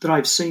 points that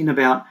I've seen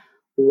about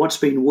what's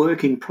been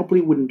working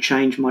probably wouldn't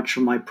change much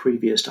from my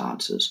previous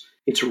answers.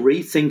 It's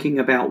rethinking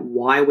about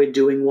why we're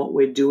doing what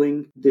we're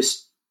doing.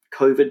 This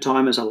COVID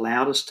time has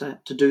allowed us to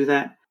do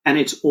that. And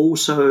it's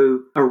also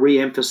a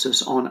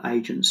re-emphasis on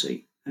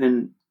agency.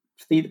 And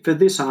for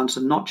this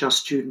answer, not just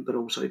student, but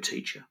also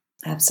teacher.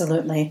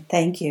 Absolutely.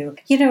 Thank you.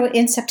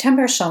 In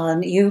September,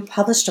 Sean, you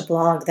published a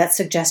blog that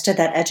suggested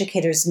that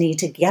educators need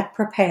to get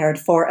prepared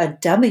for a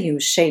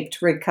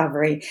W-shaped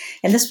recovery.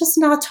 And this was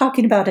not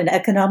talking about an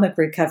economic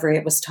recovery.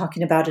 It was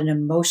talking about an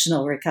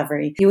emotional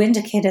recovery. You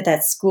indicated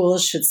that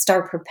schools should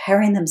start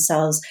preparing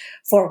themselves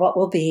for what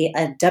will be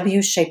a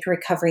W-shaped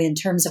recovery in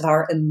terms of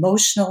our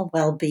emotional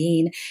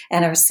well-being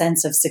and our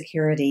sense of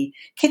security.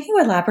 Can you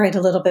elaborate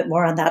a little bit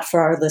more on that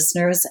for our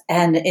listeners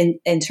and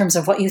in terms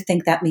of what you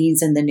think that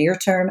means in the near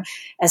term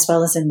as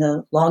well as in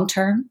the long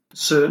term?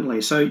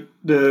 Certainly. So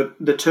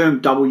the term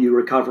W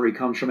recovery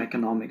comes from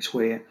economics,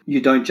 where you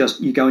go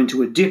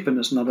into a dip and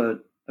it's not a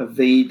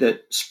V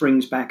that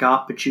springs back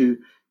up, but you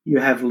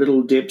have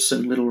little dips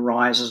and little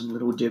rises and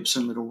little dips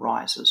and little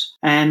rises.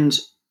 And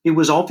it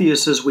was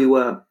obvious as we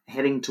were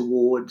heading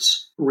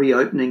towards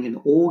reopening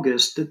in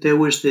August that there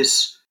was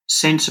this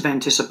sense of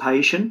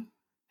anticipation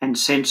and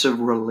sense of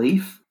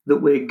relief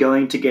that we're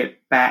going to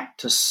get back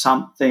to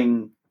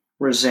something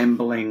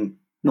resembling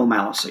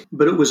normalcy.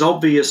 But it was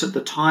obvious at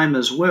the time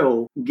as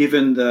well,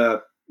 given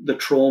the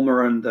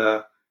trauma and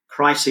the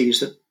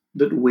crises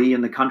that we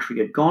in the country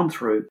had gone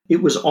through,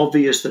 it was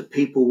obvious that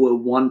people were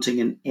wanting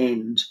an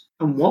end.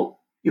 And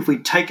if we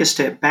take a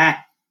step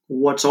back,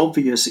 what's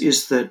obvious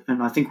is that,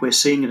 and I think we're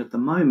seeing it at the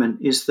moment,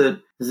 is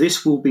that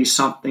this will be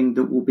something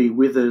that will be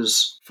with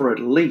us for at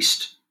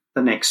least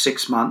the next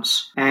 6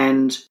 months.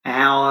 And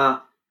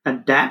our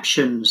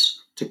adaptations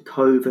to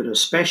COVID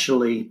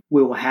especially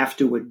will have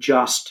to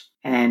adjust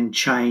and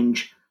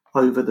change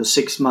over the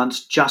 6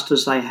 months, just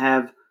as they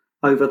have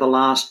over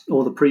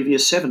the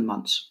previous 7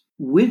 months.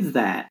 With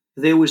that,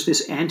 there was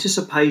this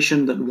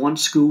anticipation that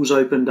once schools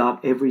opened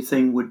up,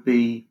 everything would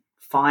be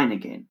fine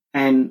again.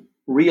 And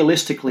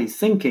realistically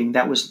thinking,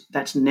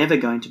 that's never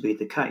going to be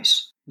the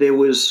case. There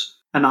was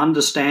an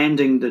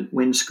understanding that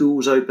when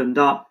schools opened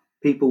up,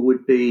 people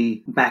would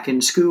be back in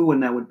school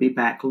and they would be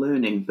back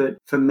learning. But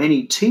for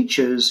many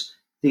teachers,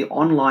 the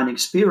online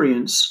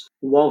experience,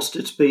 whilst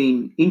it's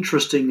been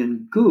interesting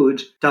and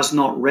good, does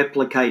not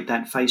replicate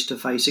that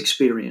face-to-face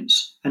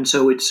experience. And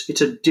so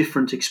it's a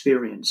different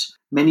experience.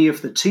 Many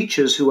of the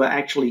teachers who are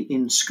actually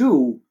in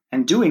school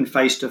and doing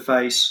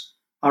face-to-face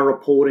are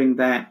reporting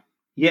that,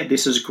 yeah,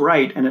 this is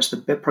great and it's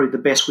probably the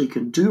best we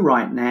can do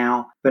right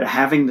now, but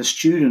having the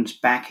students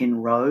back in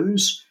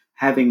rows,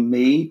 having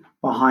me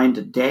behind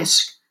a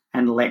desk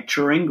and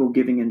lecturing or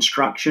giving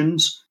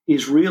instructions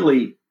is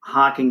really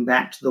harking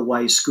back to the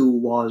way school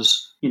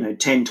was,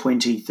 10,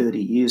 20, 30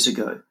 years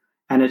ago.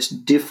 And it's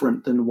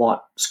different than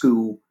what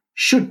school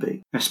should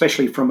be,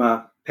 especially from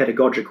a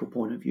pedagogical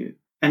point of view.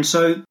 And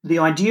so the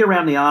idea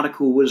around the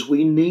article was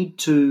we need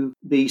to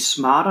be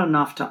smart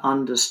enough to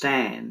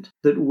understand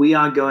that we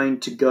are going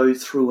to go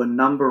through a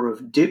number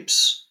of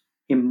dips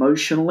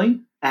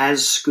emotionally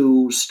as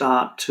schools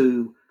start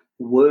to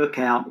work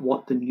out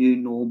what the new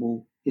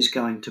normal is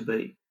going to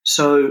be.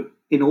 So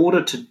in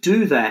order to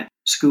do that,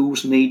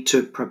 schools need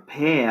to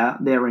prepare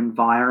their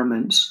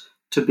environments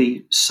to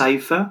be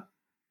safer,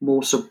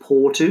 more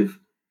supportive,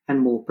 and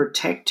more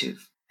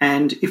protective.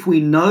 And if we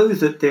know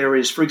that there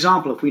is, for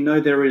example, if we know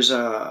there is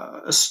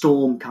a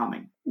storm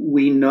coming,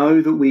 we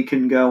know that we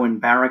can go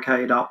and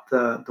barricade up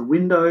the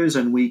windows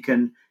and we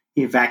can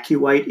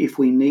evacuate if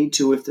we need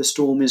to, if the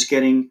storm is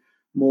getting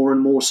more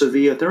and more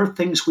severe. There are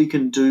things we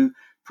can do,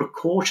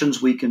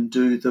 precautions we can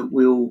do that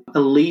will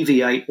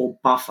alleviate or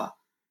buffer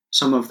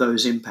some of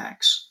those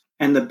impacts.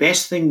 And the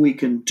best thing we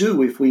can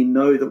do if we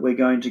know that we're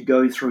going to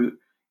go through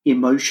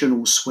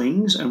emotional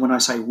swings, and when I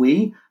say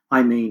we,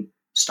 I mean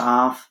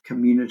staff,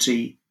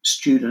 community,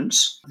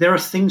 students, there are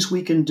things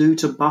we can do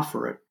to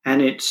buffer it.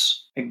 And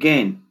it's,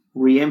 again,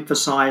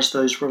 re-emphasize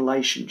those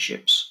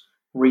relationships,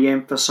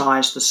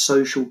 re-emphasize the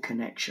social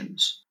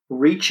connections,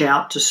 reach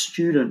out to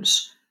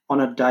students on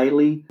a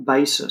daily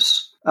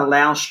basis,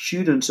 allow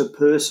students a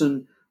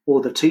person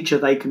or the teacher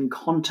they can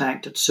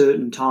contact at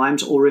certain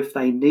times, or if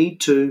they need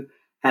to,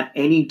 at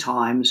any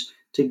times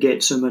to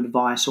get some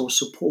advice or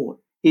support.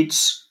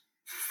 It's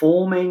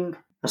forming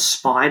a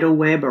spider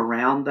web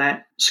around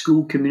that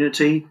school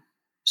community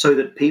so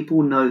that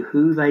people know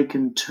who they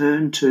can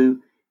turn to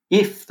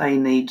if they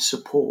need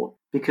support.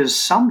 Because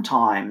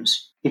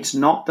sometimes it's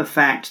not the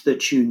fact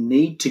that you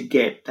need to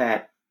get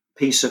that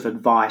piece of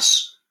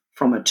advice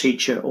from a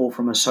teacher or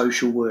from a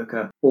social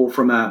worker or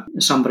from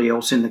somebody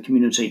else in the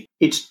community.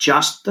 It's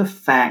just the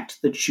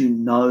fact that you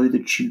know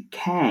that you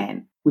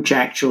can, which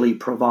actually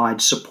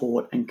provides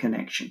support and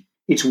connection.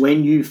 It's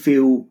when you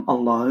feel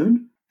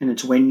alone and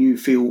it's when you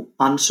feel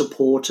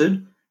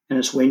unsupported and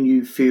it's when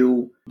you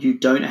feel you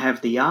don't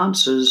have the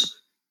answers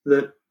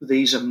that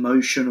these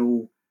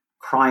emotional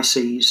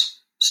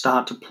crises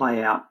start to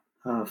play out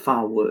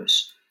far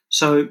worse.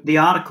 So the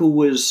article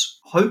was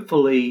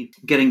hopefully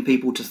getting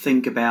people to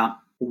think about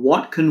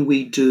what can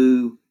we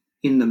do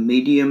in the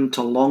medium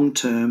to long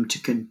term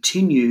to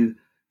continue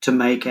to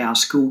make our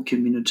school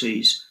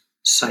communities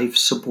safe,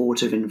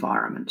 supportive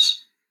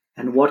environments.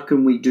 And what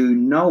can we do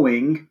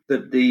knowing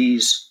that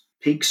these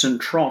peaks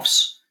and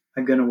troughs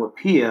are going to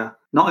appear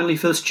not only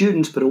for the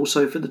students but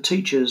also for the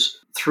teachers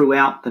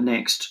throughout the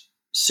next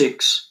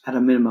 6 at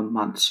a minimum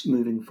months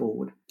moving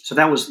forward. So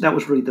that was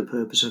really the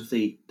purpose of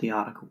the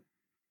article.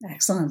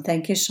 Excellent.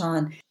 Thank you,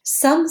 Sean.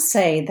 Some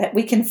say that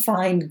we can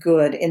find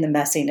good in the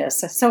messiness.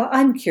 So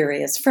I'm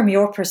curious, from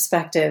your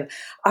perspective,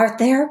 are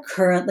there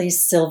currently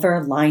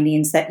silver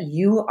linings that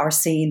you are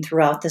seeing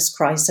throughout this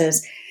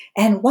crisis?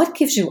 And what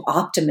gives you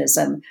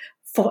optimism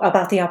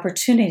about the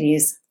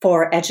opportunities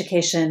for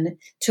education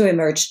to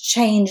emerge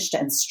changed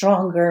and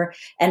stronger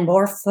and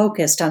more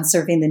focused on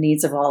serving the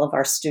needs of all of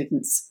our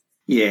students?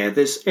 Yeah,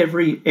 there's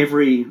every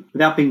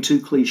without being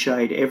too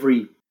cliched,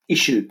 every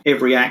issue,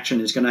 every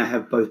action is going to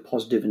have both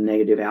positive and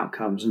negative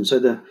outcomes. And so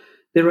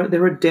there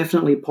are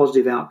definitely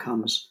positive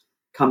outcomes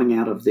coming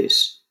out of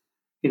this.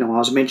 I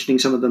was mentioning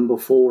some of them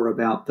before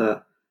about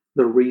the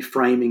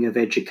reframing of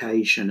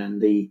education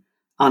and the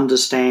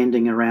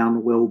understanding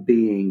around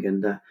well-being.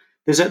 And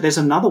there's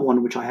another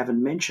one which I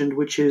haven't mentioned,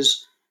 which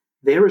is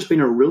there has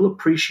been a real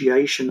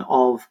appreciation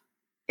of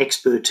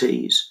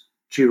expertise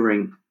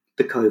during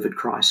the COVID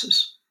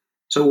crisis.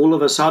 So all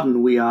of a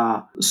sudden we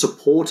are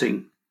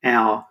supporting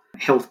our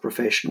health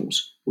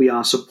professionals. We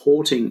are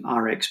supporting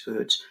our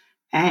experts.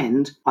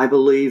 And I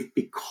believe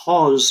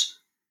because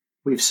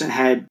we've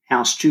had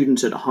our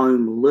students at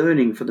home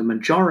learning for the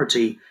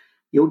majority,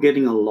 you're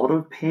getting a lot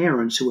of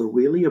parents who are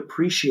really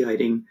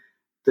appreciating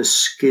the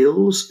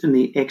skills and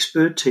the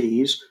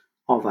expertise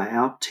of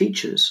our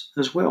teachers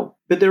as well.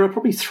 But there are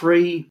probably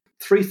three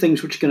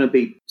things which are going to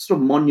be sort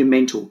of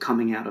monumental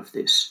coming out of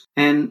this.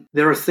 And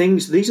these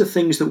are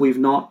things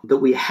that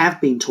we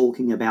have been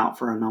talking about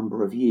for a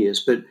number of years,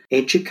 but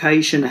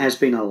education has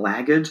been a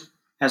laggard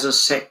as a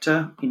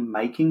sector in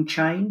making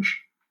change.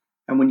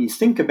 And when you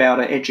think about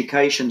it,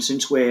 education,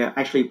 since we're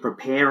actually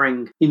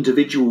preparing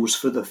individuals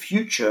for the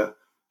future,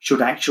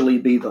 should actually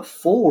be the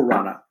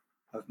forerunner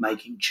of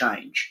making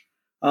change.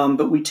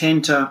 But we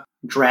tend to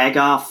drag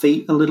our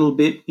feet a little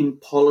bit in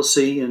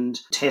policy and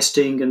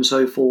testing and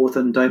so forth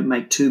and don't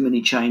make too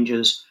many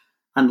changes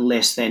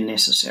unless they're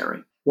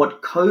necessary.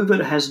 What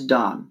COVID has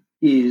done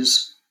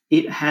is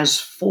it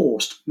has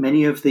forced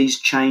many of these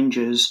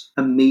changes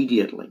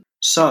immediately.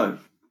 So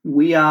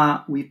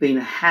we've been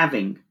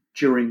having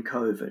during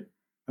COVID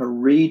a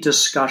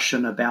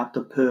rediscussion about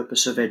the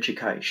purpose of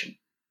education.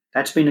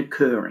 That's been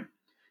occurring.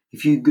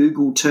 If you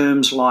Google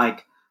terms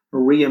like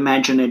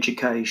reimagine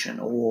education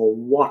or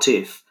what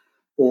if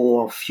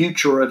or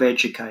future of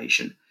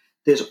education,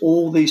 there's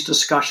all these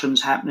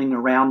discussions happening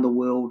around the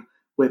world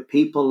where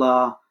people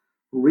are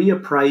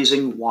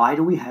reappraising why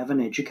do we have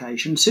an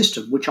education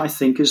system, which I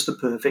think is the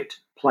perfect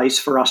place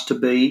for us to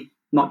be,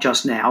 not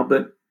just now,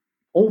 but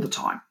all the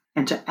time.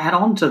 And to add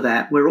on to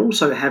that, we're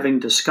also having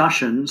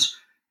discussions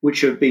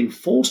which have been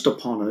forced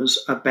upon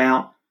us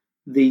about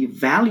the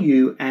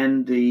value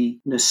and the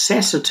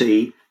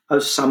necessity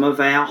of some of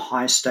our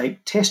high-stake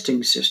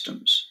testing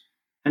systems.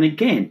 And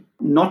again,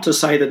 not to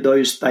say that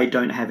they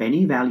don't have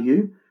any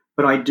value,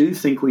 but I do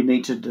think we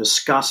need to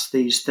discuss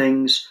these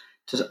things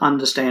to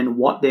understand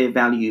what their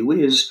value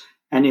is.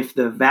 And if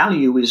the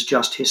value is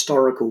just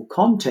historical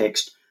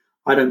context,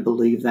 I don't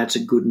believe that's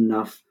a good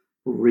enough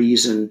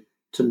reason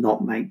to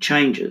not make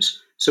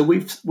changes. So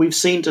we've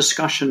seen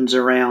discussions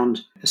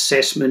around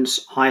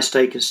assessments,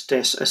 high-stake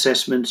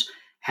assessments,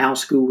 how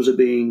schools are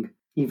being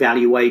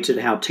evaluated,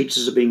 how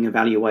teachers are being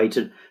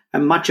evaluated,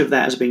 and much of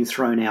that has been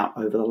thrown out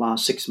over the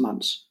last 6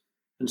 months.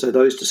 And so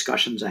those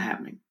discussions are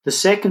happening. The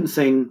second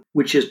thing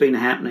which has been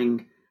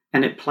happening,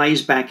 and it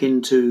plays back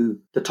into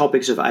the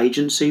topics of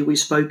agency we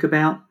spoke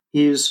about,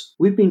 is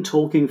we've been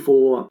talking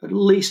for at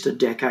least a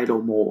decade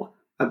or more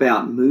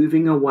about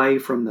moving away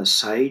from the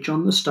sage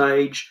on the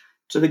stage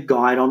to the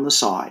guide on the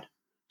side.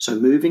 So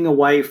moving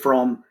away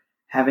from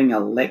having a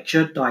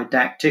lecture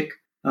didactic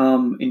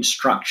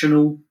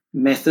instructional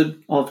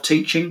method of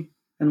teaching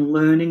and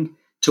learning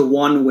to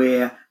one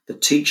where the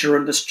teacher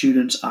and the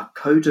students are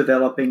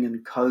co-developing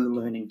and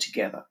co-learning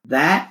together.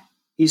 That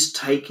is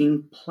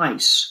taking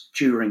place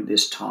during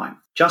this time.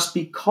 Just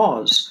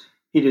because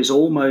it is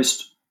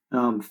almost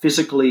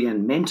physically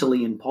and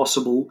mentally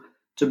impossible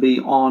to be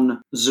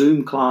on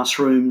Zoom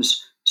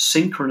classrooms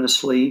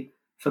synchronously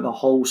for the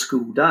whole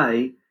school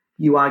day,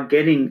 you are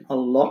getting a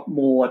lot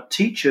more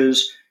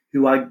teachers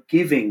who are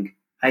giving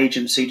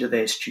agency to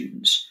their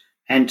students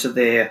and to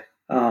their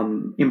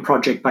in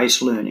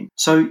project-based learning.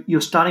 So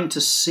you're starting to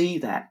see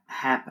that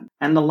happen.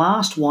 And the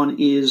last one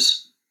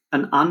is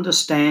an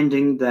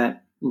understanding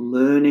that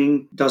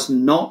learning does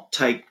not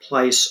take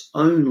place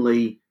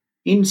only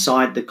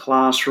inside the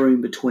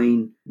classroom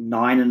between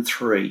 9 and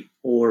 3,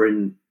 or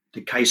in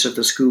the case of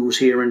the schools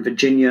here in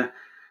Virginia,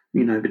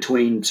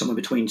 between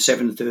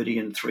 7:30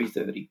 and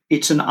 3:30.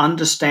 It's an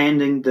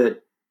understanding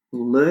that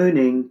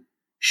learning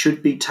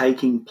should be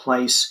taking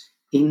place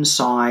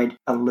inside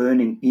a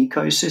learning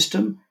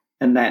ecosystem,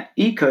 and that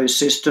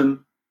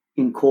ecosystem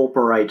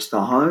incorporates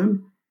the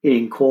home, it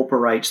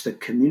incorporates the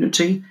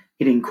community,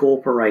 it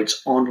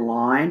incorporates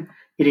online,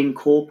 it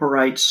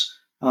incorporates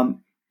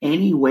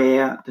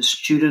anywhere the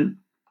student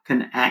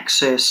can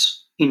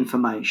access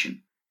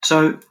information.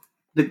 So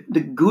the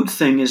good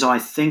thing is, I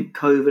think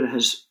COVID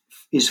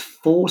is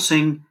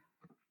forcing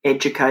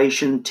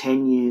education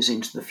 10 years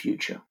into the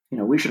future.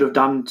 We should have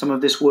done some of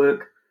this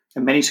work,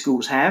 and many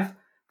schools have,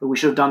 but we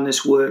should have done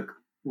this work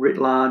writ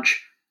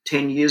large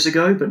 10 years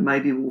ago, but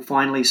maybe we'll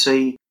finally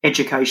see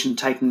education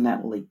taking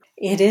that leap.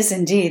 It is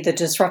indeed the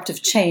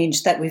disruptive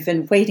change that we've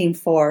been waiting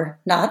for,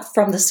 not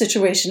from the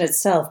situation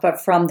itself,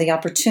 but from the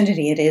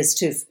opportunity it is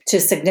to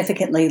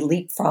significantly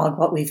leapfrog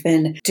what we've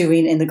been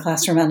doing in the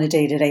classroom on a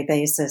day-to-day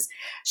basis.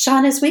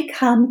 Sean, as we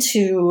come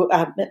to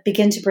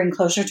begin to bring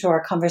closure to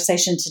our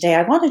conversation today,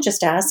 I want to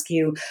just ask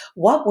you,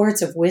 what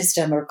words of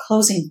wisdom or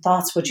closing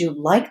thoughts would you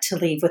like to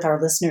leave with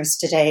our listeners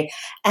today?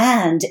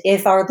 And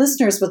if our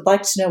listeners would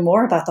like to know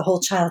more about the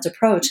whole child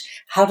approach,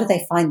 how do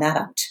they find that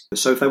out?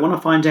 So if they want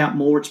to find out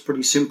more, it's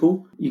pretty simple.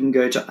 You can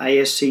go to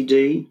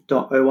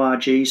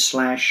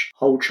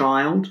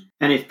ascd.org/wholechild.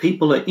 And if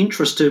people are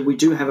interested, we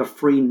do have a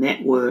free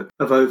network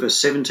of over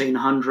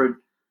 1,700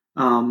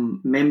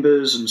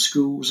 members and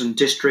schools and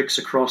districts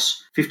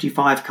across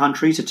 55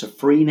 countries. It's a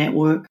free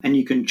network, and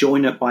you can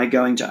join it by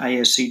going to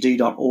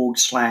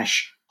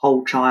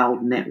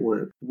ascd.org/wholechild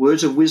network.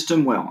 Words of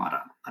wisdom, well,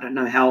 I don't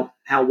know how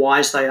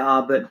wise they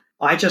are, but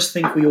I just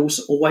think we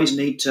also always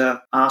need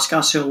to ask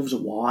ourselves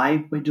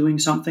why we're doing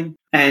something.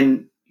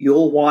 And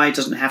your why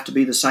doesn't have to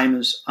be the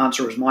same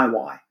answer as my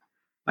why.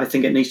 I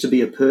think it needs to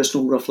be a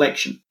personal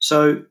reflection.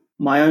 So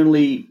my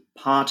only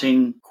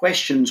parting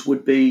questions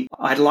would be,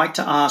 I'd like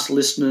to ask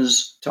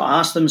listeners to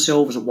ask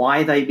themselves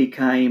why they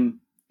became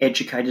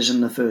educators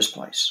in the first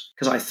place,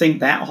 because I think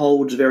that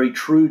holds very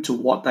true to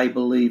what they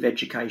believe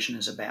education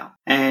is about.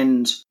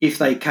 And if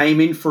they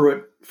came in for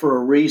it for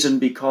a reason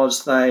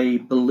because they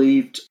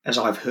believed, as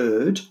I've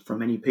heard from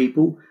many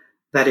people,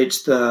 that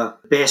it's the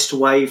best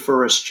way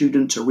for a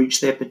student to reach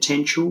their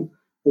potential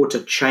or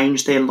to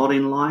change their lot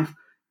in life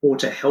or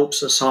to help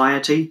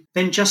society,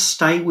 then just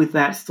stay with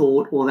that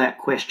thought or that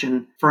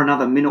question for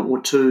another minute or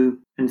two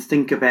and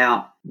think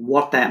about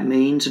what that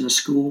means in a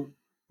school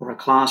or a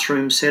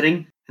classroom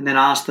setting, and then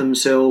ask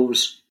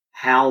themselves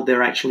how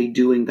they're actually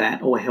doing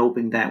that or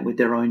helping that with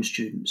their own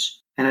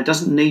students. And it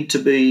doesn't need to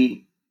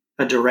be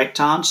a direct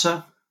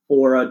answer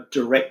or a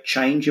direct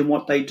change in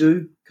what they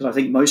do, because I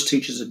think most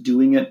teachers are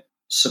doing it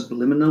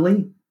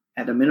subliminally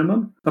at a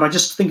minimum. But I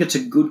just think it's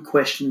a good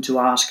question to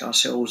ask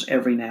ourselves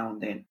every now and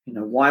then,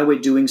 why we're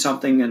doing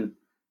something and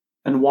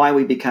why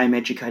we became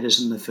educators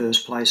in the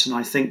first place. And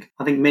I think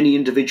many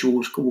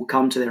individuals will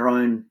come to their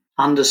own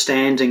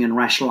understanding and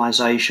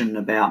rationalization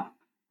about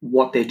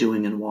what they're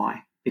doing and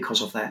why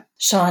because of that.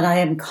 Sean, I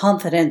am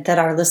confident that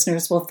our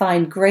listeners will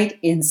find great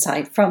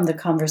insight from the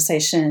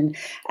conversation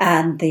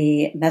and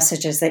the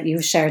messages that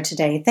you've shared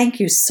today. Thank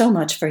you so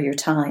much for your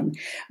time.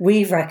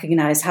 We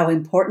recognize how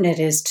important it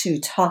is to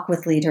talk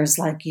with leaders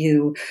like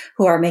you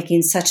who are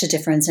making such a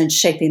difference in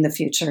shaping the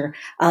future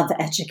of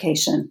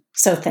education.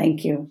 So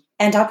thank you.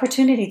 And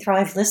Opportunity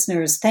Thrive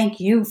listeners, thank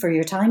you for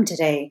your time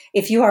today.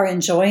 If you are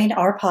enjoying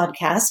our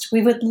podcast,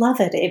 we would love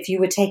it if you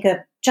would take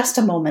just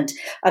a moment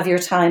of your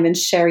time and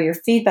share your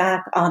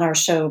feedback on our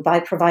show by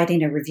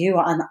providing a review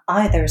on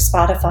either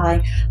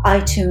Spotify,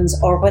 iTunes,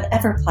 or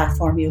whatever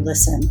platform you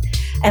listen.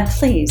 And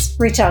please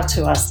reach out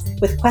to us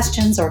with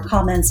questions or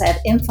comments at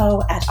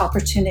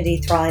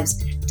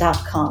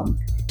info@opportunitythrives.com.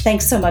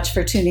 Thanks so much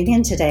for tuning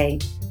in today,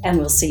 and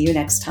we'll see you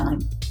next time.